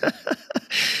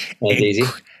 Easy.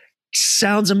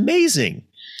 Sounds amazing.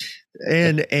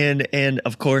 And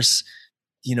of course,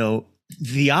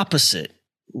 the opposite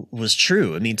was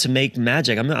true. I mean, to make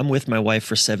magic, I'm with my wife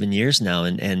for 7 years now,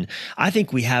 and I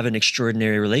think we have an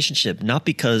extraordinary relationship, not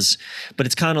because, but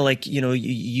it's kind of like,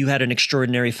 you had an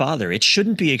extraordinary father. It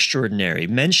shouldn't be extraordinary.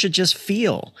 Men should just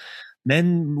feel.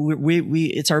 Men, we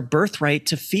it's our birthright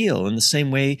to feel. In the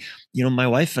same way, my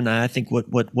wife and I think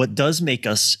what does make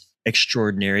us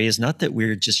extraordinary is not that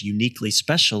we're just uniquely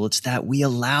special. It's that we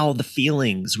allow the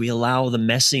feelings, we allow the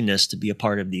messiness to be a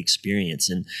part of the experience.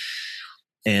 And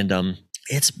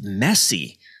it's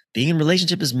messy. Being in a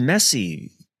relationship is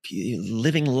messy.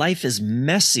 Living life is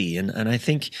messy. And I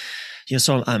think,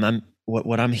 so I'm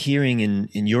what I'm hearing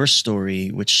in your story,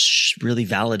 which really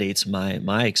validates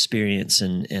my experience,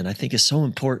 and I think is so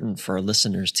important for our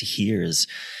listeners to hear, is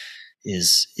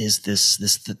this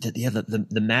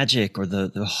the magic, or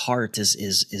the heart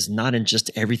is not in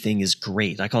just everything is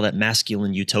great. I call that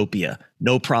masculine utopia.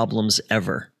 No problems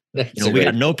ever. That's a We great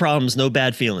got no problems, no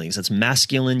bad feelings. That's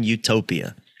masculine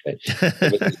utopia. point.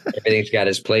 Everything's got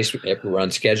its place. We're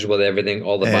on schedule with everything.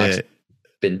 All the boxes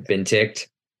been ticked.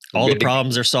 We're All the good to go.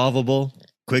 problems are solvable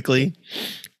quickly.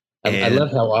 I And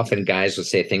love how often guys will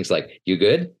say things like, "You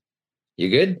good? You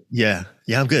good? yeah,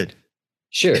 I'm good.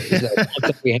 Sure."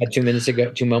 We had 2 minutes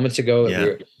ago, 2 moments ago, we Yeah.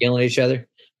 were yelling at each other,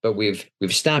 but we've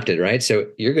stopped it, right? So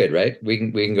you're good, right? We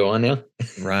can go on now.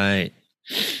 Right.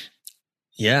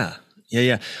 Yeah.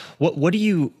 Yeah. What do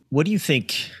you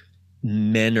think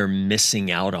men are missing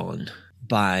out on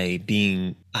by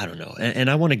being, I don't know. And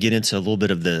I want to get into a little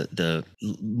bit of the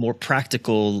more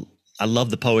practical. I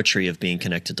love the poetry of being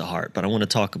connected to heart, but I want to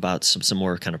talk about some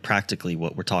more kind of practically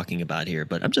what we're talking about here.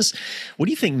 But what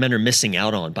do you think men are missing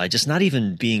out on by just not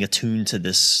even being attuned to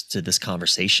this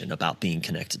conversation about being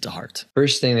connected to heart?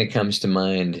 First thing that comes to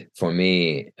mind for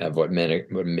me of what men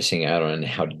are missing out on and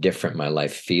how different my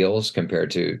life feels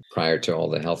compared to prior to all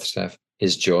the health stuff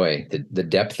is joy. The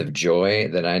depth of joy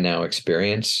that I now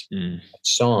experience. Mm. A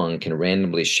song can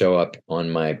randomly show up on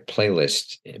my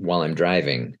playlist while I'm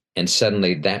driving, and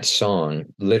suddenly that song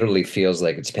literally feels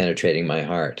like it's penetrating my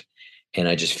heart. And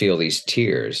I just feel these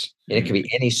tears. And it could be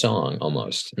any song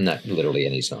almost, not literally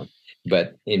any song.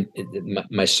 But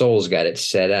my soul's got it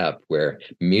set up where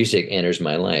music enters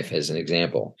my life, as an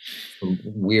example, from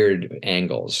weird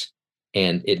angles.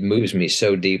 And it moves me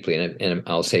so deeply. And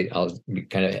I'll say, I'll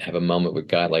kind of have a moment with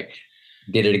God, like,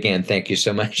 did it again. Thank you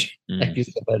so much. Thank you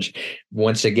so much.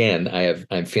 Once again,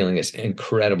 I'm feeling this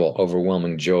incredible,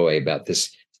 overwhelming joy about this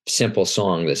simple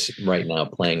song that's right now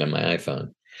playing on my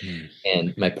iPhone.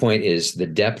 And my point is the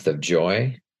depth of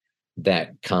joy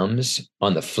that comes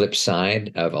on the flip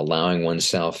side of allowing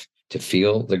oneself to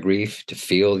feel the grief, to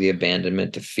feel the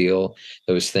abandonment, to feel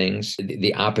those things.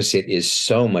 The opposite is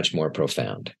so much more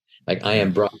profound. Like, I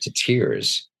am brought to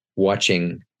tears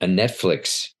watching a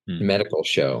Netflix medical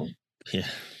show,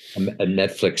 a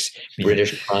Netflix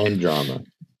British crime drama,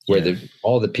 where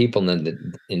all the people in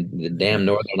the damn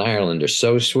Northern Ireland are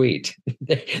so sweet.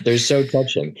 They're so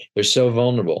touching. They're so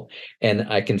vulnerable. And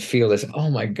I can feel this,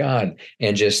 oh my God,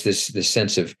 and just this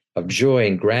sense of joy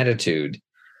and gratitude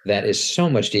that is so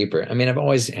much deeper. I mean, I've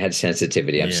always had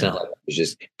sensitivity. I'm not like it was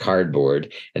just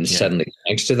cardboard, and suddenly,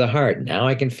 thanks to the heart, now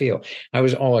I can feel. I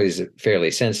was always a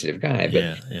fairly sensitive guy,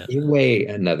 but way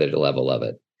another level of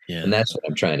it. And that's what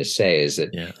I'm trying to say, is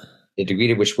that the degree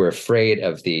to which we're afraid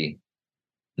of the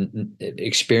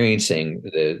experiencing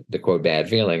the quote bad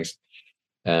feelings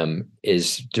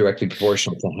is directly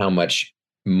proportional to how much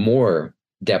more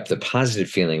depth of positive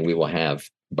feeling we will have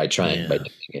by trying by doing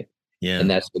it. And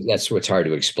that's what's hard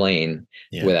to explain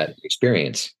without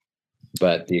experience.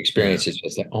 But the experience is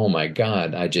just like, oh my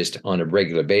God, I just, on a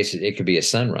regular basis, it could be a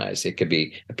sunrise, it could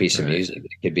be a piece of music,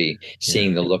 it could be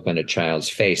seeing the look on a child's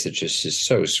face that just is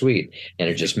so sweet, and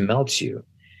it just melts you.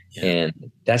 And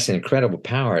that's an incredible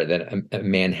power that a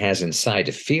man has inside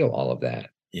to feel all of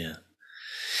that.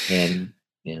 And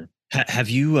Have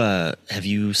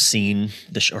you seen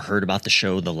or heard about the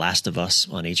show The Last of Us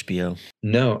on HBO?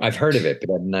 No, I've heard of it,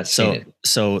 but I've not seen it.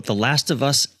 So The Last of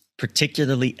Us,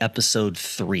 particularly episode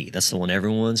 3, that's the one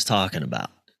everyone's talking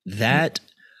about. That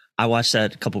I watched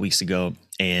that a couple weeks ago,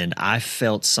 and I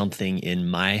felt something in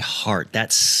my heart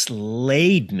that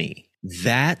slayed me.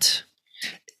 That,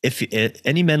 if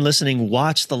any men listening,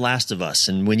 watch The Last of Us,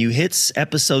 and when you hit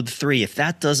episode 3, if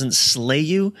that doesn't slay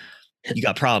you, you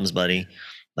got problems, buddy.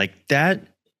 Like that.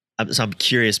 So I'm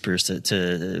curious, Bruce,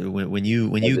 to when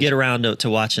you get around to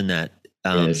watching that.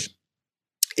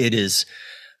 It is.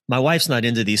 My wife's not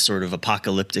into these sort of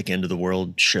apocalyptic end of the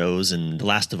world shows, and The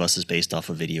Last of Us is based off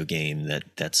a video game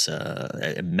that's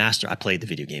a master. I played the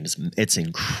video game. It's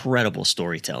incredible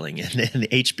storytelling, and the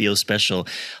HBO special.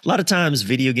 A lot of times,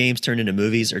 video games turned into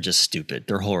movies are just stupid.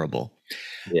 They're horrible.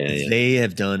 They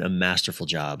have done a masterful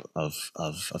job of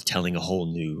telling a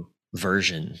whole new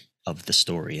version of the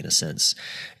story, in a sense.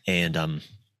 And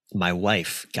my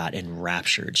wife got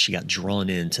enraptured. She got drawn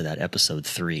into that episode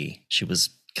 3. She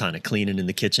was kind of cleaning in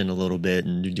the kitchen a little bit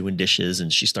and doing dishes,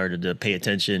 and she started to pay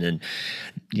attention, and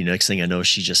next thing I know,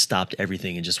 she just stopped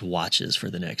everything and just watches for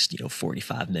the next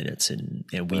 45 minutes, and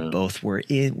we both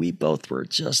were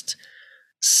just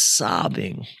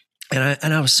sobbing,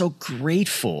 and I was so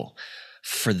grateful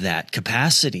for that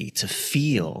capacity to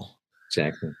feel.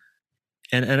 Exactly.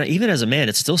 And even as a man,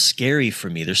 it's still scary for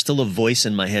me. There's still a voice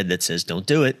in my head that says, don't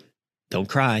do it. don't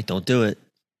cry, don't do it.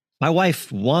 My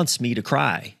wife wants me to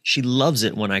cry. She loves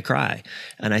it when I cry.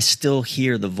 And I still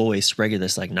hear the voice regularly.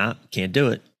 It's like, nah, can't do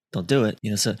it. Don't do it.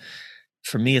 So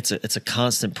for me, it's a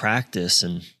constant practice.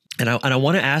 And I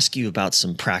want to ask you about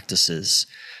some practices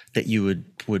that you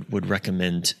would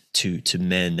recommend to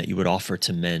men, that you would offer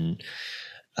to men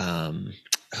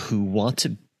who want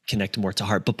to connect more to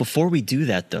heart. But before we do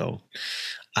that, though,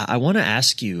 I want to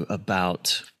ask you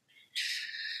about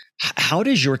how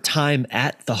does your time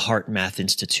at the HeartMath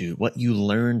Institute, what you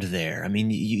learned there? I mean,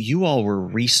 you all were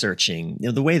researching,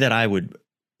 the way that I would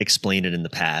explain it in the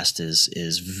past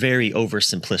is very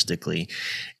oversimplistically,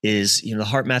 is, the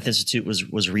HeartMath Institute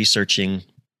was researching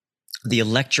the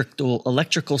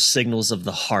electrical signals of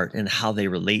the heart and how they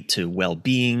relate to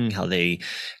well-being, how they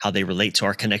relate to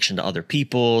our connection to other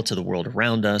people, to the world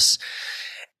around us.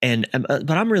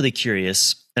 But I'm really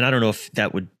curious, and I don't know if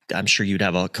I'm sure you'd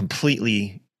have a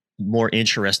completely more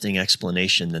interesting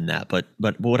explanation than that. But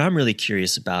what I'm really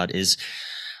curious about is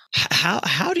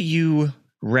how do you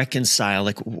reconcile,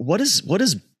 like, what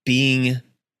is being,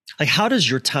 like, how does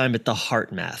your time at the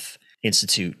HeartMath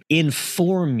Institute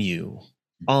inform you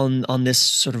on this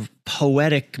sort of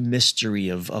poetic mystery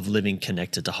of living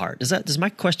connected to heart? Does my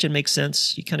question make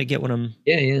sense? You kind of get what I'm...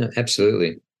 Yeah,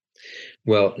 absolutely.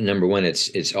 Well, number one,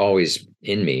 it's always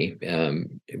in me.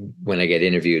 When I get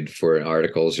interviewed for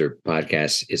articles or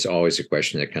podcasts, it's always a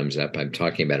question that comes up. I'm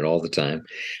talking about it all the time.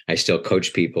 I still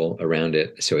coach people around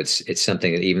it. So it's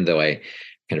something that, even though I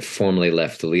kind of formally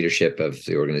left the leadership of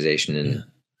the organization in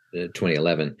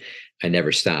 2011, I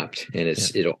never stopped. And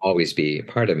it'll always be a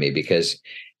part of me, because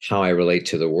how I relate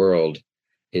to the world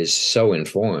is so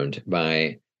informed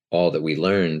by all that we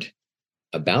learned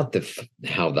about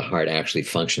how the heart actually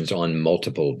functions on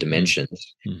multiple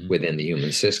dimensions within the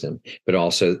human system, but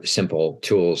also simple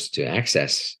tools to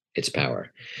access its power.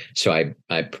 So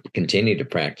I continue to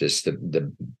practice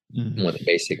the one of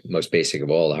the most basic of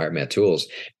all the HeartMath tools.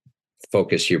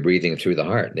 Focus your breathing through the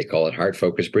heart. They call it heart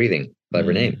focused breathing.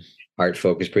 Clever name. Heart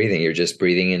focused breathing. You're just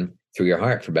breathing in through your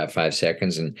heart for about 5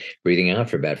 seconds and breathing out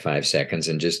for about 5 seconds,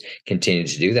 and just continue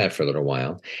to do that for a little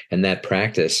while. And that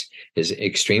practice is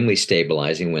extremely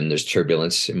stabilizing when there's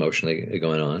turbulence emotionally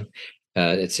going on.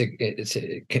 It's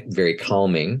very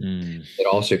calming. It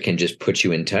also can just put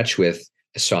you in touch with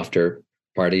a softer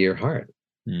part of your heart.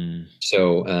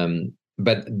 So,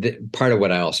 but part of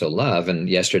what I also love, and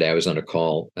yesterday I was on a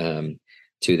call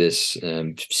to this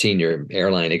senior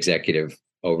airline executive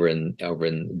over in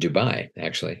Dubai,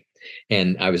 actually.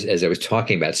 And as I was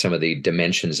talking about some of the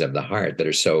dimensions of the heart that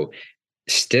are so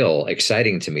still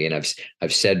exciting to me, and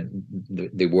I've said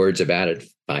the words about it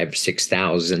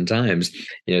 5,000-6,000 times.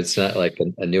 It's not like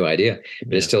a new idea,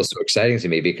 but it's still so exciting to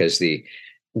me, because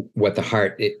what the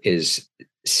heart is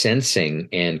sensing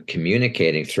and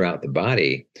communicating throughout the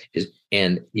body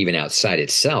and even outside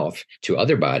itself to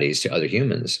other bodies, to other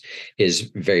humans, is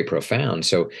very profound.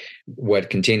 So what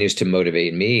continues to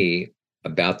motivate me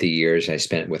about the years I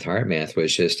spent with HeartMath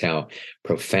was just how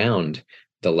profound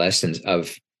the lessons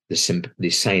of the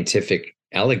scientific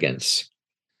elegance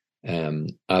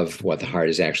of what the heart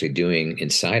is actually doing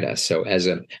inside us. So as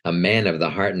a man of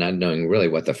the heart, not knowing really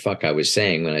what the fuck I was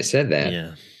saying when I said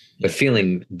that, but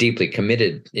feeling deeply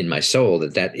committed in my soul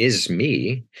that is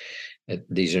me.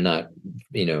 These are not,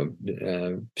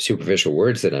 superficial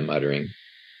words that I'm uttering.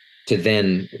 To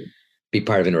then be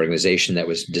part of an organization that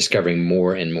was discovering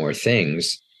more and more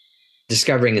things,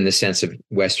 discovering in the sense of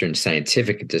Western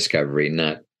scientific discovery,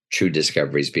 not true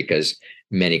discoveries, because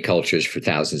many cultures for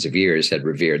thousands of years had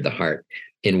revered the heart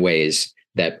in ways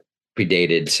that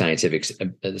predated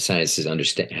science's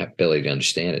ability to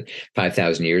understand it.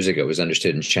 5,000 years ago, it was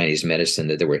understood in Chinese medicine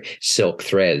that there were silk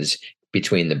threads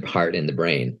between the heart and the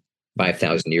brain.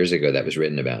 5,000 years ago, that was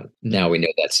written about. Now we know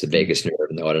that's the vagus nerve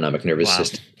and the autonomic nervous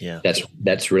system. Yeah.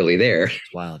 That's really there.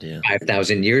 It's wild, yeah.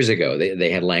 5,000 years ago,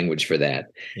 they had language for that.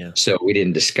 Yeah. So we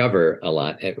didn't discover a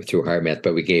lot through HeartMath,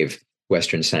 but we gave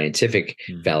Western scientific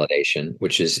validation,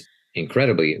 which is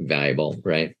incredibly valuable,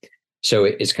 right? So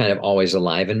it's kind of always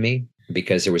alive in me,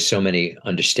 because there were so many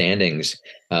understandings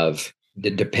of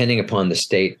depending upon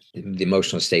the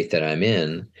emotional state that I'm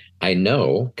in. I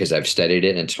know, because I've studied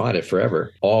it and taught it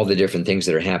forever, all the different things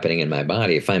that are happening in my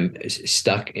body. If I'm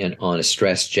stuck on a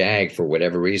stress jag for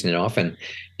whatever reason, and often,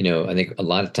 I think a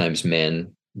lot of times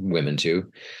men, women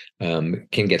too, can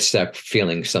get stuck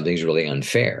feeling something's really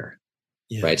unfair,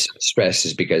 right? So stress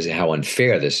is because of how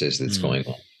unfair this is that's going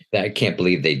on. I can't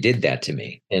believe they did that to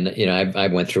me. And I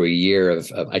went through a year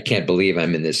of I can't believe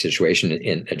I'm in this situation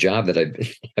in a job that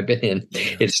I've been in.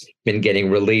 Yeah. It's been getting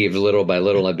relieved little by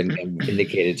little. I've been getting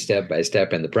vindicated step by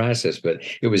step in the process, but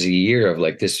it was a year of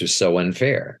like, this was so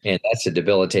unfair, and that's a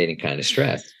debilitating kind of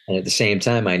stress. And at the same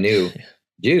time, I knew,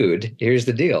 dude, here's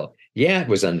the deal. Yeah, it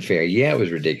was unfair. Yeah, it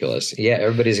was ridiculous. Yeah,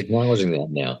 everybody's acknowledging that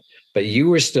now, but you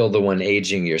were still the one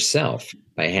aging yourself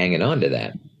by hanging on to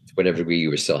that, to whatever degree you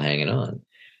were still hanging on.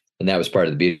 And that was part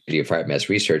of the beauty of HeartMath's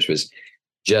research, was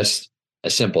just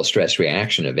a simple stress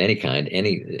reaction of any kind,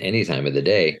 any time of the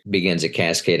day, begins a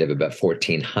cascade of about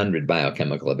 1,400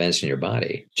 biochemical events in your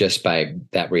body just by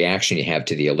that reaction you have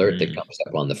to the alert that comes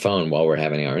up on the phone while we're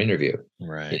having our interview.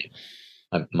 Right.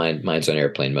 Mine's on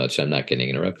airplane mode, so I'm not getting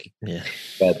interrupted. Yeah.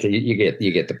 But you get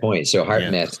the point. So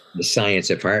HeartMath, the science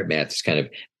of HeartMath, is kind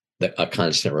of a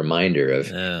constant reminder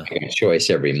of a choice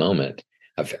every moment.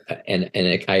 And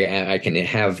I can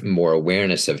have more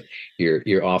awareness of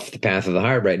you're off the path of the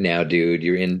heart right now, dude.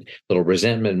 You're in little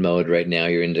resentment mode right now.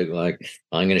 You're into like,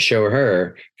 I'm going to show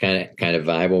her kind of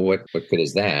vibe. Well, what good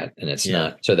is that? And it's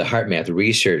not. So the HeartMath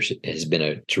research has been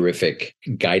a terrific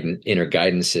inner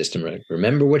guidance system. Right?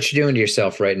 Remember what you're doing to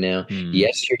yourself right now.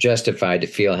 Yes, you're justified to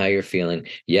feel how you're feeling.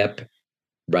 Yep,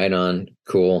 right on,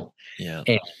 cool. Yeah,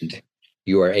 and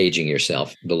you are aging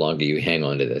yourself the longer you hang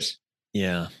on to this.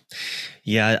 Yeah.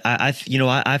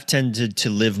 I've tended to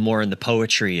live more in the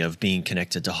poetry of being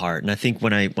connected to heart. And I think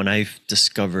when I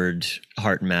discovered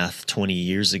HeartMath 20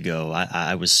 years ago,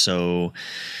 I was so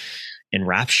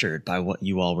enraptured by what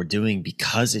you all were doing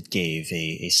because it gave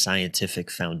a scientific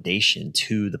foundation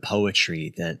to the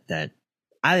poetry that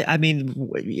I mean,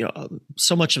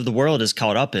 so much of the world is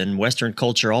caught up in Western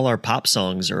culture. All our pop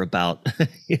songs are about,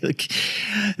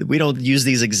 we don't use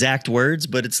these exact words,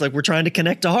 but it's like we're trying to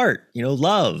connect to heart,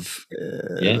 love.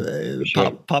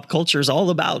 Sure. Pop culture is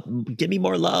all about, give me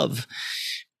more love.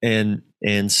 And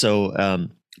so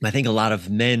I think a lot of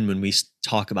men, when we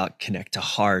talk about connect to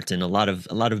heart, and a lot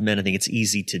of men, I think it's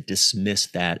easy to dismiss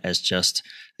that as just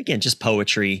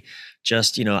poetry.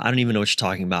 Just, I don't even know what you're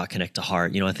talking about, connect to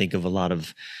heart. I think of a lot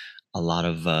of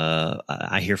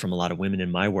I hear from a lot of women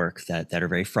in my work that are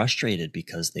very frustrated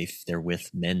because they're with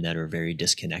men that are very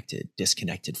disconnected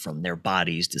from their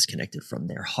bodies, disconnected from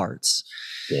their hearts.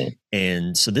 Yeah.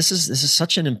 And so this is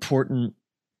such an important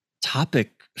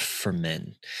topic for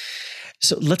men.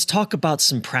 So let's talk about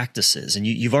some practices. And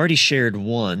you've already shared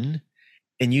one,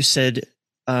 and you said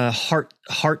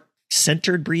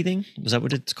heart-centered breathing. Was that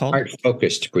what it's called?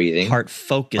 Heart-focused breathing.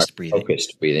 Heart-focused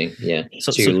breathing. Yeah.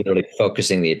 So you're literally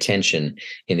focusing the attention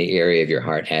in the area of your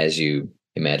heart as you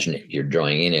imagine you're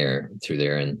drawing in air through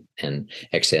there and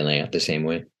exhaling out the same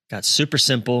way. Got super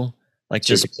simple. Like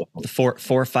just 4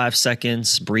 or 5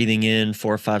 seconds breathing in,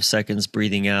 4 or 5 seconds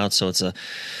breathing out. So it's a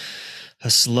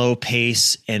slow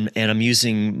pace, and I'm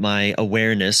using my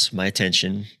awareness, my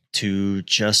attention, to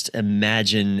just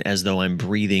imagine as though I'm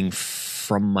breathing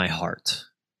from my heart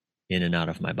in and out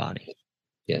of my body.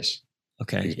 Yes.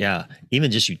 Okay. Yeah.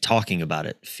 Even just you talking about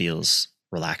it feels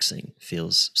relaxing,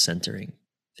 feels centering,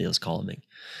 feels calming.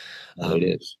 It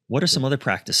is. What are some other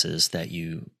practices that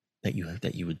you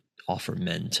would offer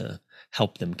men to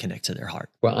help them connect to their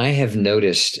heart? Well, I have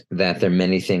noticed that there are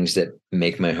many things that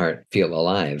make my heart feel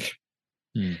alive.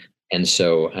 And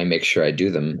so I make sure I do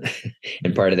them.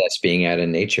 And part of that's being out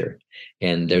in nature.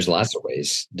 And there's lots of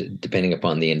ways, depending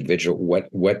upon the individual,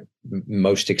 what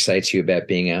most excites you about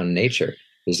being out in nature.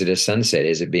 Is it a sunset?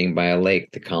 Is it being by a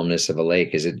lake, the calmness of a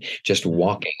lake? Is it just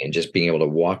walking and just being able to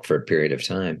walk for a period of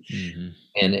time?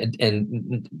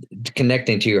 And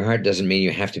connecting to your heart doesn't mean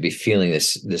you have to be feeling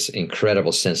this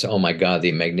incredible sense of, oh my God,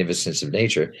 the magnificence of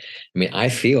nature. I mean, I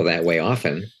feel that way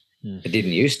often. I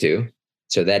didn't used to.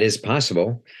 So that is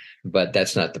possible, but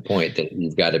that's not the point. That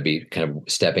you've got to be kind of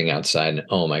stepping outside and,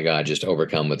 oh my God, just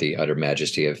overcome with the utter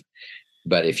majesty of.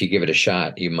 But if you give it a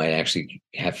shot, you might actually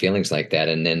have feelings like that,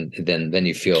 and then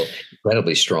you feel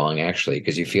incredibly strong, actually,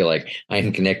 because you feel like I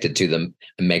am connected to the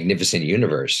magnificent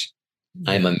universe.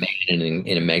 Yeah. I'm a man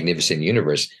in a magnificent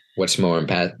universe. What's more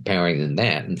empowering than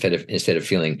that? Instead of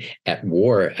feeling at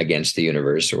war against the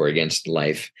universe or against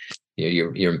life,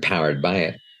 you're empowered by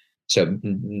it. So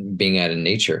being out in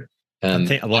nature. I'm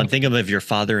thinking of your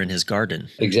father in his garden.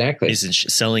 Exactly.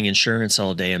 He's selling insurance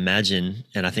all day. Imagine,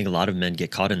 and I think a lot of men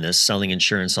get caught in this, selling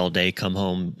insurance all day, come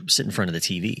home, sit in front of the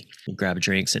TV, grab a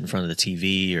drink, sit in front of the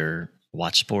TV, or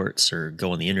watch sports, or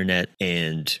go on the internet,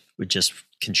 and we're just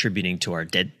contributing to our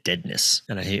deadness.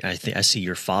 And I think I see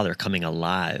your father coming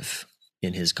alive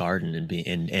in his garden and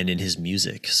in his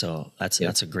music. So that's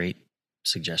a great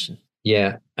suggestion.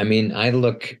 Yeah. I mean, I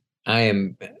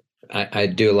am I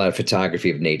do a lot of photography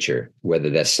of nature, whether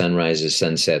that's sunrises,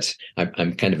 sunsets.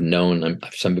 I'm kind of known.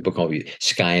 Some people call me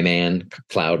Sky Man,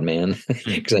 Cloud Man,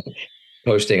 because I'm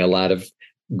posting a lot of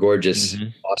gorgeous Mm-hmm.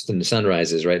 Austin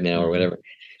sunrises right now, or Mm-hmm. whatever.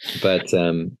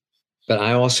 But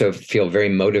I also feel very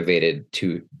motivated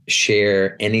to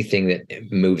share anything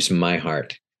that moves my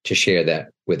heart, to share that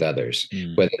with others,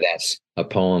 Mm. whether that's a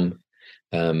poem.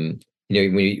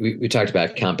 We talked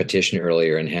about competition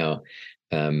earlier, and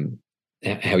um,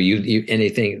 how you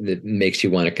anything that makes you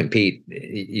want to compete,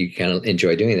 you kind of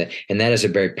enjoy doing that, and that is a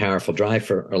very powerful drive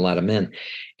for a lot of men.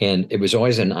 And it was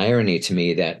always an irony to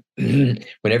me that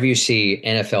whenever you see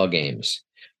NFL games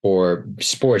or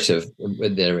sports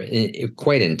that are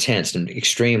quite intense and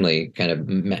extremely kind of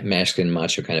masculine,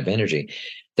 macho kind of energy,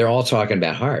 they're all talking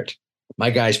about heart. My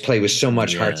guys play with so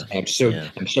much heart. Yeah. Yeah.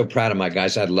 I'm so proud of my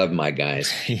guys. I love my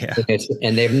guys. Yeah.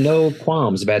 And they have no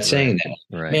qualms about Right. saying that.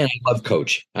 Right. Man, I love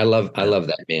Coach. I Yeah. love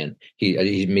that man.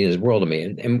 He means the world to me.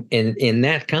 And in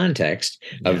that context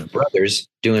Yeah. of brothers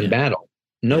doing Yeah. battle,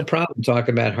 no Yeah. problem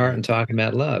talking about heart Yeah. and talking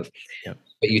about love. Yeah.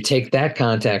 But you take that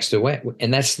context away,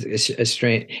 and that's a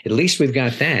strange. At least we've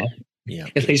got that. Yeah.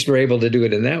 At least we're able to do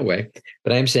it in that way.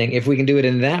 But I'm saying if we can do it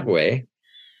in that way,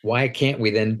 why can't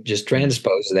we then just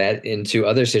transpose that into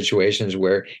other situations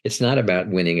where it's not about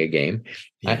winning a game?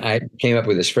 Yeah. I came up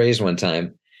with this phrase one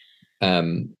time: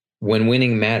 when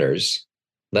winning matters,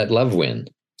 let love win.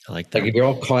 I like Like that. if you're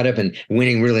all caught up in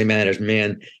winning really matters,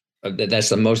 man, that's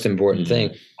the most important thing.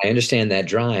 Mm. I understand that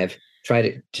drive. Try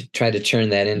to turn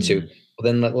that into, Mm. well,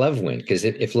 then let love win. Because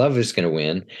if love is going to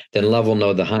win, then love will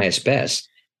know the highest best.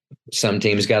 Some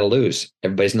teams got to lose.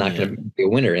 Everybody's not Yeah. going to be a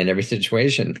winner in every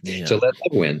situation. Yeah. So let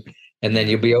love win, and then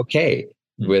Yeah. you'll be okay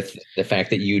Mm. with the fact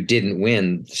that you didn't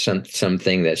win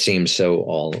something that seems so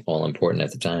all important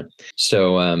at the time.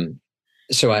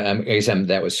 I guess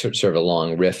that was sort of a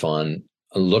long riff on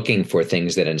looking for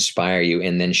things that inspire you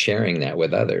and then sharing that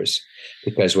with others,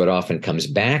 because what often comes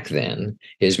back then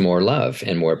is more love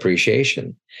and more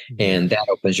appreciation, Yeah. and that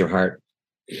opens your heart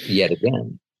yet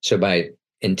again. So by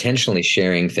intentionally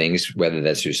sharing things, whether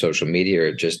that's through social media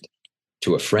or just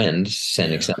to a friend,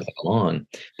 sending Yeah. something along,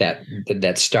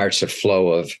 that starts a flow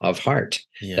of heart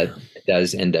Yeah. that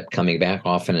does end up coming back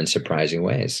often in surprising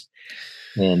ways.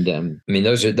 And I mean,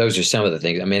 those are some of the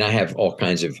things. I mean, I have all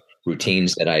kinds of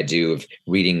routines that I do of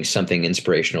reading something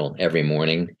inspirational every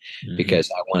morning, Mm-hmm. because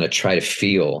I want to try to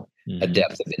feel a Mm-hmm.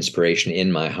 depth of inspiration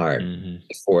in my heart Mm-hmm.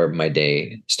 before my day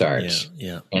Yeah. starts.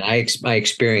 Yeah. And I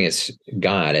experience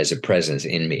God as a presence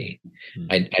in me.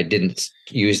 Mm. I didn't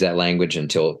use that language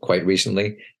until quite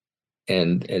recently.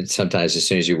 And sometimes as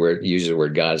soon as you use the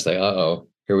word God, it's like, uh-oh,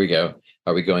 here we go.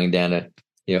 Are we going down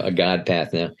a God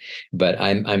path now? But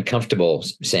I'm comfortable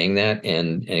saying that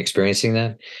and experiencing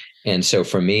that. And so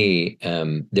for me,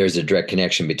 there's a direct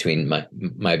connection between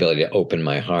my ability to open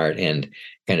my heart and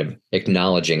kind of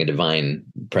acknowledging a divine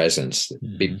presence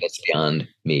Mm-hmm. that's beyond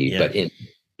me, Yeah. but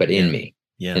Yeah. in me.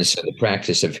 Yeah. And so the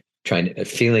practice of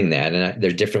feeling that, and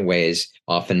there's different ways,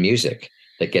 often music,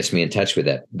 that gets me in touch with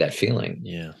that feeling.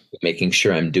 Yeah. Making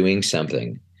sure I'm doing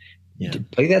something. Yeah.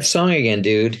 Play that song again,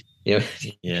 dude. Yeah.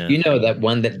 You know that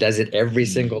one that does it every Mm.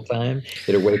 single time.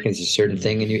 It awakens a certain Mm.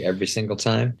 thing in you every single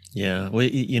time. Yeah. Well,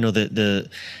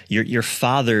 your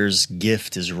father's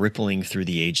gift is rippling through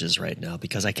the ages right now,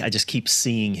 because I just keep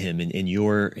seeing him in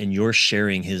your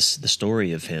sharing the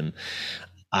story of him.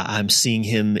 I'm seeing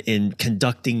him in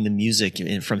conducting the music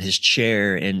from his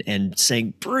chair and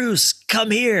saying, "Bruce, come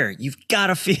here. You've got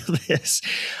to feel this."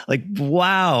 Like,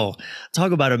 wow.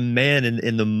 Talk about a man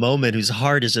in the moment whose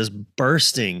heart is just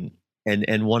bursting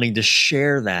and wanting to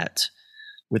share that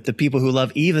with the people who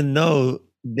love, even though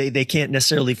they can't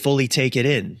necessarily fully take it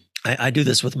in. I do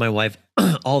this with my wife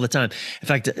all the time. In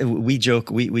fact, we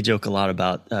joke a lot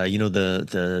about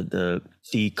the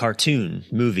cartoon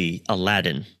movie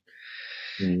Aladdin.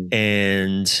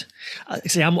 And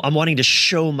say I'm wanting to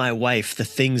show my wife the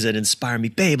things that inspire me.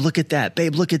 Babe, look at that.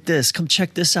 Babe, look at this. Come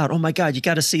check this out. Oh my God, you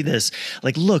got to see this.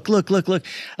 Like, look.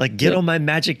 Like, get on my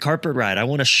magic carpet ride. I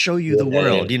want to show you the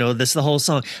world. This is the whole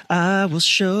song. I will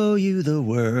show you the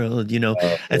world.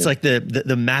 It's like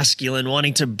the masculine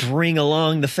wanting to bring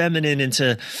along the feminine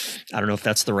into, I don't know if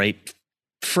that's the right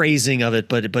phrasing of it,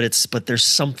 but there's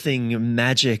something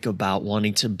magic about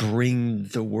wanting to bring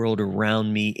the world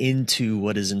around me into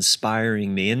what is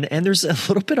inspiring me, and there's a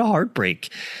little bit of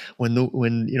heartbreak when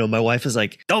my wife is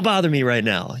like, "Don't bother me right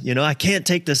now, I can't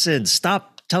take this in.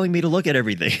 Stop telling me to look at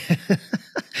everything."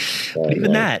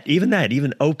 But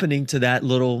even opening to that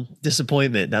little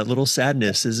disappointment, that little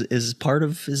sadness is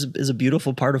a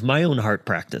beautiful part of my own heart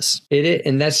practice. It is,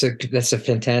 and that's a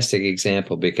fantastic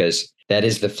example, because that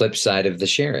is the flip side of the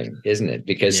sharing, isn't it?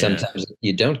 Because sometimes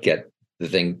you don't get the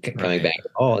thing coming back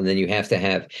at all, and then you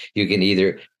can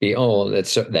either be, oh,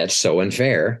 that's so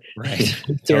unfair, right?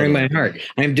 tearing my heart.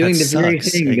 I'm doing the very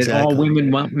thing that all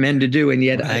women want men to do, and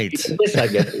yet I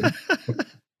get it.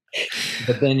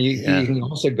 But then you can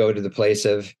also go to the place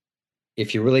of,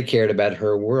 if you really cared about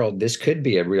her world, this could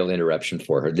be a real interruption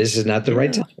for her. This is not the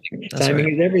right timing.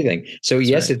 Timing is everything. So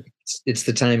yes, it's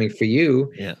the timing for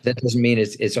you. Yeah. That doesn't mean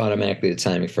it's automatically the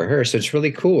timing for her. So it's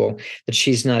really cool that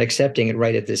she's not accepting it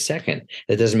right at this second.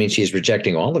 That doesn't mean she's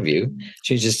rejecting all of you.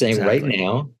 She's just saying right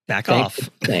now, back off.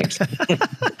 Thanks.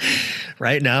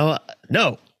 Right now,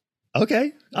 no.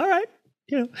 Okay. All right.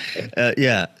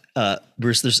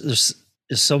 Bruce, there's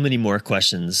so many more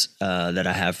questions that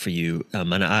I have for you.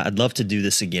 And I'd love to do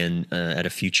this again at a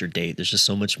future date. There's just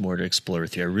so much more to explore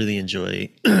with you. I really enjoy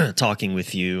talking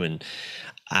with you, and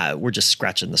we're just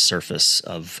scratching the surface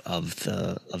of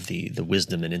the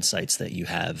wisdom and insights that you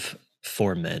have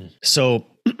for men. So,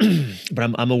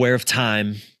 but I'm aware of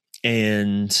time,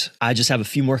 and I just have a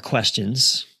few more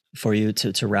questions for you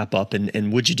to wrap up.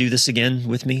 And would you do this again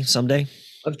with me someday?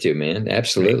 Love to, man.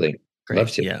 Absolutely. Great.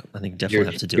 Love to. Yeah, I think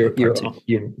definitely have to do it. Part two.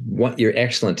 You're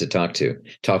excellent to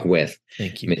talk with.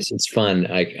 Thank you. I mean, it's fun.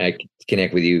 I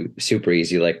connect with you super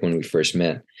easy, like when we first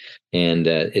met, and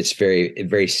it's very,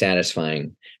 very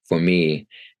satisfying for me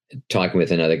talking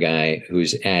with another guy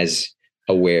who's as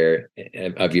aware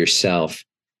of yourself,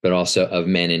 but also of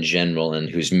men in general, and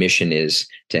whose mission is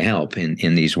to help in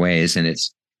these ways. And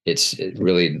it's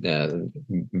really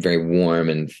very warm,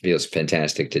 and feels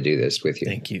fantastic to do this with you.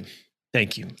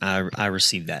 Thank you. I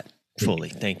received that fully.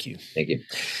 Thank you. Thank you.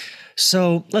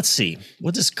 So let's see.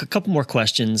 We'll just a couple more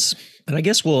questions, and I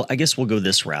guess we'll go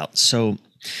this route. So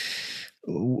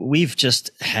we've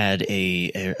just had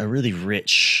a really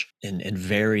rich and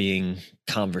varying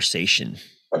conversation.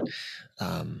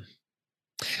 But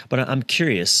I'm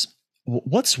curious,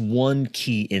 what's one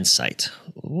key insight?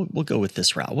 We'll go with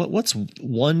this route. What's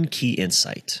one key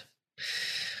insight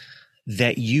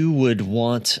that you would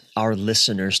want our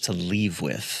listeners to leave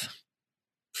with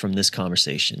from this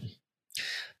conversation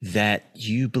that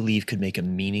you believe could make a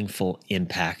meaningful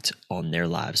impact on their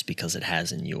lives because it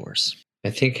has in yours?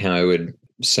 I think how I would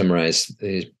summarize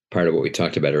part of what we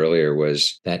talked about earlier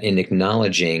was that in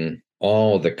acknowledging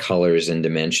all the colors and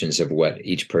dimensions of what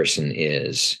each person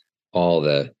is, all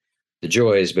the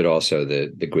joys, but also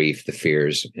the grief, the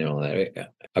fears, all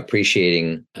that,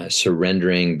 appreciating,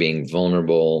 surrendering, being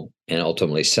vulnerable, and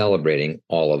ultimately celebrating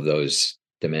all of those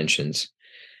dimensions,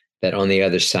 that on the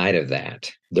other side of that,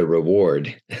 the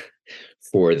reward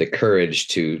for the courage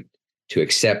to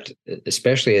accept,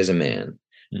 especially as a man,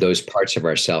 those parts of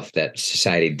ourself that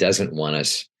society doesn't want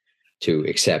us to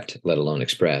accept, let alone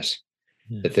express.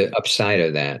 But the upside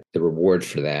of that, the reward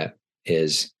for that,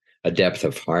 is a depth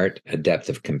of heart, a depth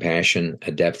of compassion,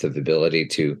 a depth of ability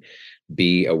to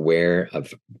be aware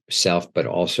of self, but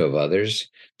also of others,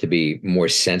 to be more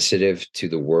sensitive to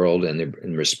the world and the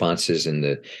responses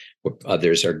and what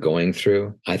others are going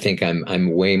through. I think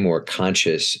I'm way more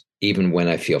conscious, even when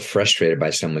I feel frustrated by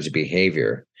someone's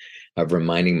behavior, of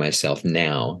reminding myself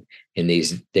now, in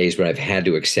these days where I've had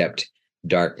to accept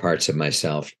dark parts of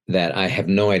myself, that I have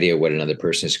no idea what another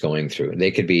person is going through.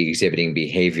 They could be exhibiting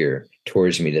behavior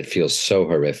towards me that feels so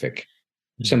horrific.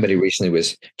 Somebody recently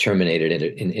was terminated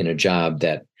in a job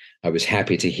that I was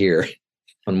happy to hear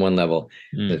on one level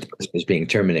that the person was being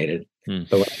terminated.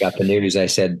 But when I got the news, I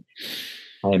said,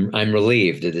 I'm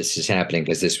relieved that this is happening,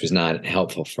 because this was not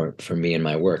helpful for me and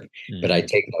my work. But I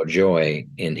take no joy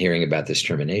in hearing about this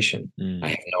termination. I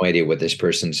have no idea what this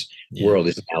person's world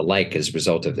is now like as a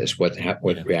result of this, what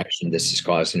reaction this has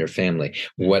caused in her family,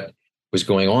 what was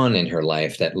going on in her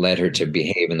life that led her to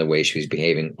behave in the way she was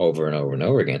behaving over and over and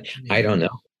over again. I don't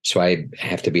know. So I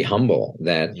have to be humble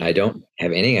that I don't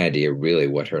have any idea really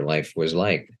what her life was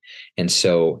like. And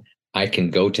so I can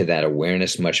go to that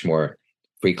awareness much more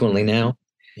frequently now,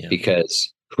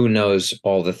 because who knows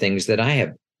all the things that I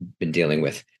have been dealing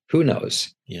with? Who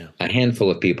knows? A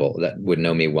handful of people that would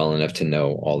know me well enough to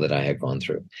know all that I have gone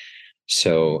through.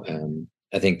 So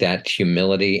I think that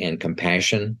humility and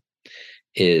compassion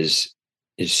is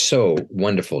so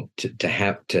wonderful to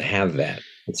have that.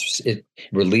 It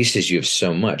releases you of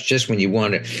so much. Just when you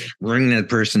want to wring that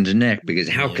person's neck, because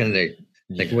how can they,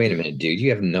 like, wait a minute, dude, you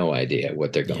have no idea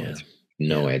what they're going through.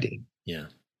 No idea.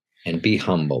 And be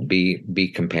humble,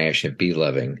 be compassionate, be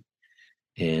loving,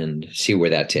 and see where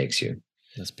that takes you.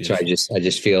 That's beautiful. So I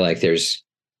just feel like there's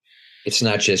it's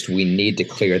not just we need to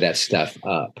clear that stuff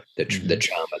up, the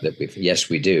trauma that yes,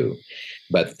 we do,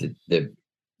 but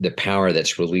the power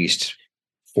that's released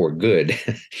for good,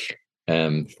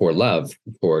 for love,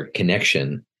 for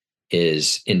connection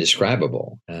is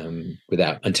indescribable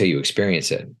until you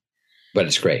experience it. But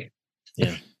it's great.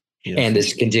 Yeah. Beautiful. And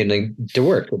it's continuing to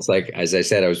work. It's like, as I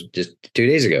said, I was just 2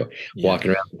 days ago walking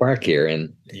around the park here,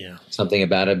 and something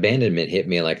about abandonment hit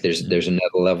me. Like there's another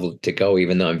level to go,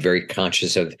 even though I'm very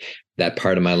conscious of that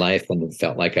part of my life and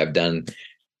felt like I've done a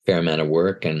fair amount of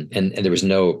work. And there was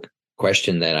no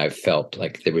question that I felt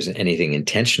like there was anything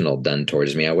intentional done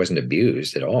towards me. I wasn't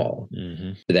abused at all.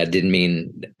 But that didn't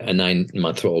mean a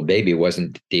 9-month-old baby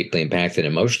wasn't deeply impacted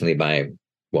emotionally by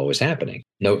what was happening.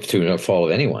 Through no fault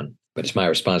of anyone. But it's my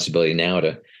responsibility now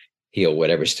to heal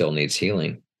whatever still needs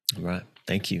healing. All right.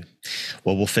 Thank you.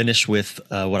 Well, we'll finish with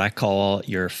what I call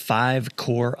your 5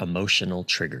 core emotional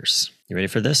triggers. You ready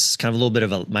for this? It's kind of a little bit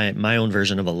of my own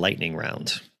version of a lightning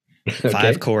round. Okay.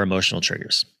 5 core emotional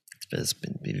triggers. It's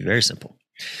been very simple.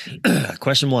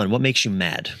 Question 1, what makes you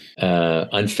mad?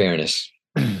 Unfairness.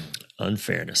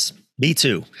 Unfairness. Me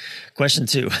too. Question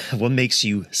 2, what makes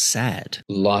you sad?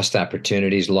 Lost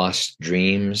opportunities, lost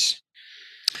dreams.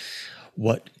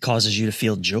 What causes you to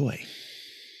feel joy?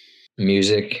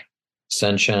 Music,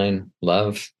 sunshine,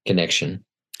 love, connection.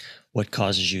 What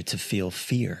causes you to feel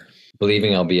fear?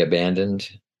 Believing I'll be abandoned.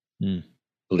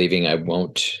 Believing I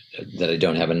won't, that I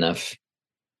don't have enough.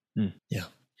 Yeah.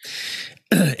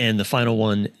 And the final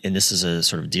one, and this is a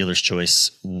sort of dealer's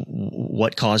choice,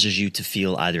 what causes you to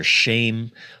feel either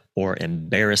shame or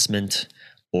embarrassment,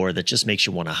 or that just makes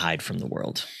you want to hide from the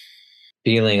world?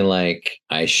 Feeling like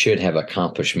I should have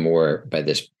accomplished more by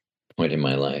this point in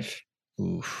my life.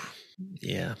 Oof.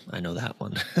 Yeah, I know that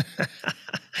one.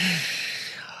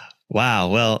 Wow.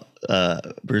 Well,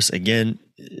 Bruce, again,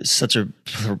 such a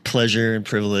pleasure and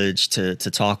privilege to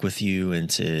talk with you and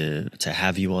to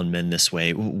have you on Men This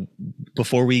Way.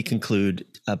 Before we conclude,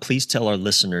 please tell our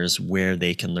listeners where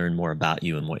they can learn more about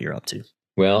you and what you're up to.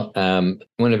 Well,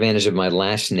 one advantage of my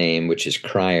last name, which is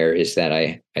Cryer, is that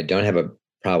I don't have a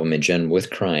problem in general with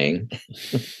crying.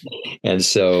 And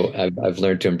so I've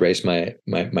learned to embrace my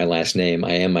last name.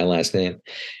 I am my last name.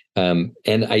 And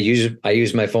I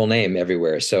use my full name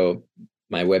everywhere. So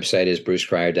my website is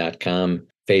brucecryer.com,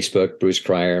 Facebook, Bruce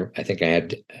Cryer. I think I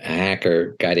had a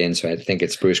hacker got in, so I think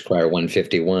it's Bruce Cryer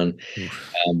 151.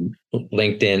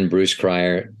 LinkedIn, Bruce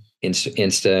Cryer,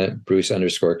 Insta,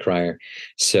 Bruce_Cryer.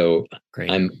 So great.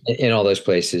 I'm in all those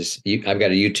places. I've got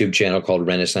a YouTube channel called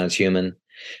Renaissance Human.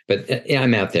 But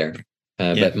I'm out there.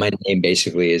 But my name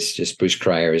basically is just Bruce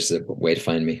Cryer is the way to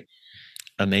find me.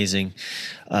 Amazing.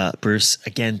 Bruce,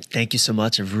 again, thank you so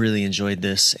much. I've really enjoyed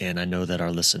this, and I know that our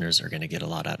listeners are going to get a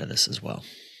lot out of this as well.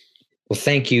 Well,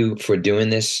 thank you for doing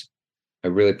this. I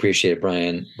really appreciate it,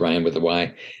 Brian with a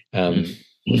Y.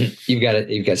 You've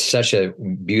got such a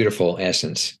beautiful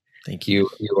essence. Thank you.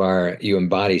 You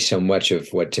embody so much of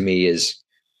what to me is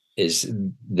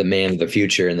the man of the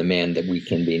future and the man that we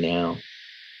can be now.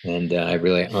 And I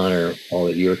really honor all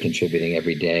that you're contributing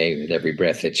every day with every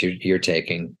breath that you're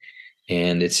taking.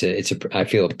 And I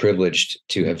feel privileged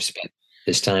to have spent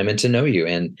this time and to know you.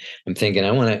 And I'm thinking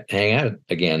I want to hang out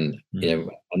again.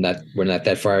 You know, we're not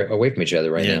that far away from each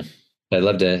other right now. I'd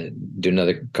love to do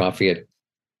another coffee at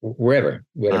whatever.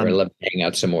 I love to hang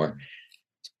out some more.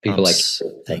 People like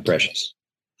precious.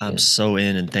 I'm so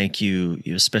in, and thank you,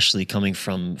 especially coming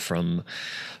from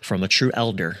a true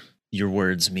elder. Your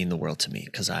words mean the world to me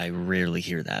because I rarely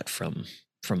hear that from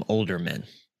older men.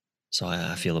 So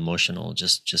I feel emotional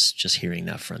just hearing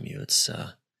that from you.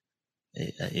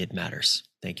 It matters.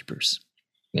 Thank you, Bruce.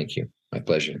 Thank you. My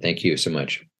pleasure. Thank you so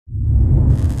much.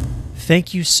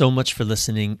 Thank you so much for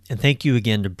listening, and thank you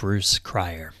again to Bruce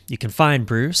Cryer. You can find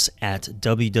Bruce at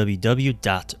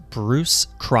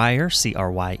www.brucecryer, Cryer,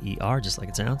 just like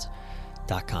it sounds,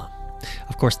 .com.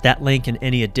 Of course, that link and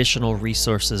any additional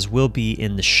resources will be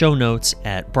in the show notes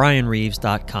at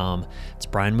brianreeves.com. It's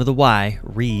Brian with a Y,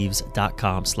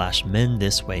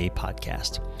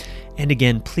 reeves.com/mendthiswaypodcast. And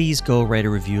again, please go write a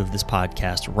review of this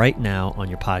podcast right now on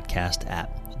your podcast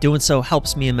app. Doing so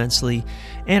helps me immensely,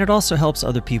 and it also helps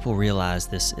other people realize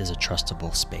this is a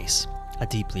trustable space. I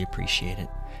deeply appreciate it.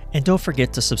 And don't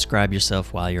forget to subscribe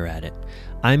yourself while you're at it.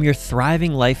 I'm your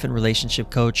thriving life and relationship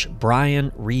coach,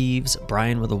 Brian Reeves,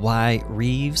 Brian with a Y,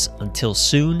 Reeves. Until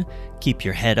soon, keep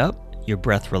your head up, your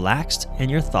breath relaxed,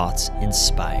 and your thoughts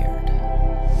inspired.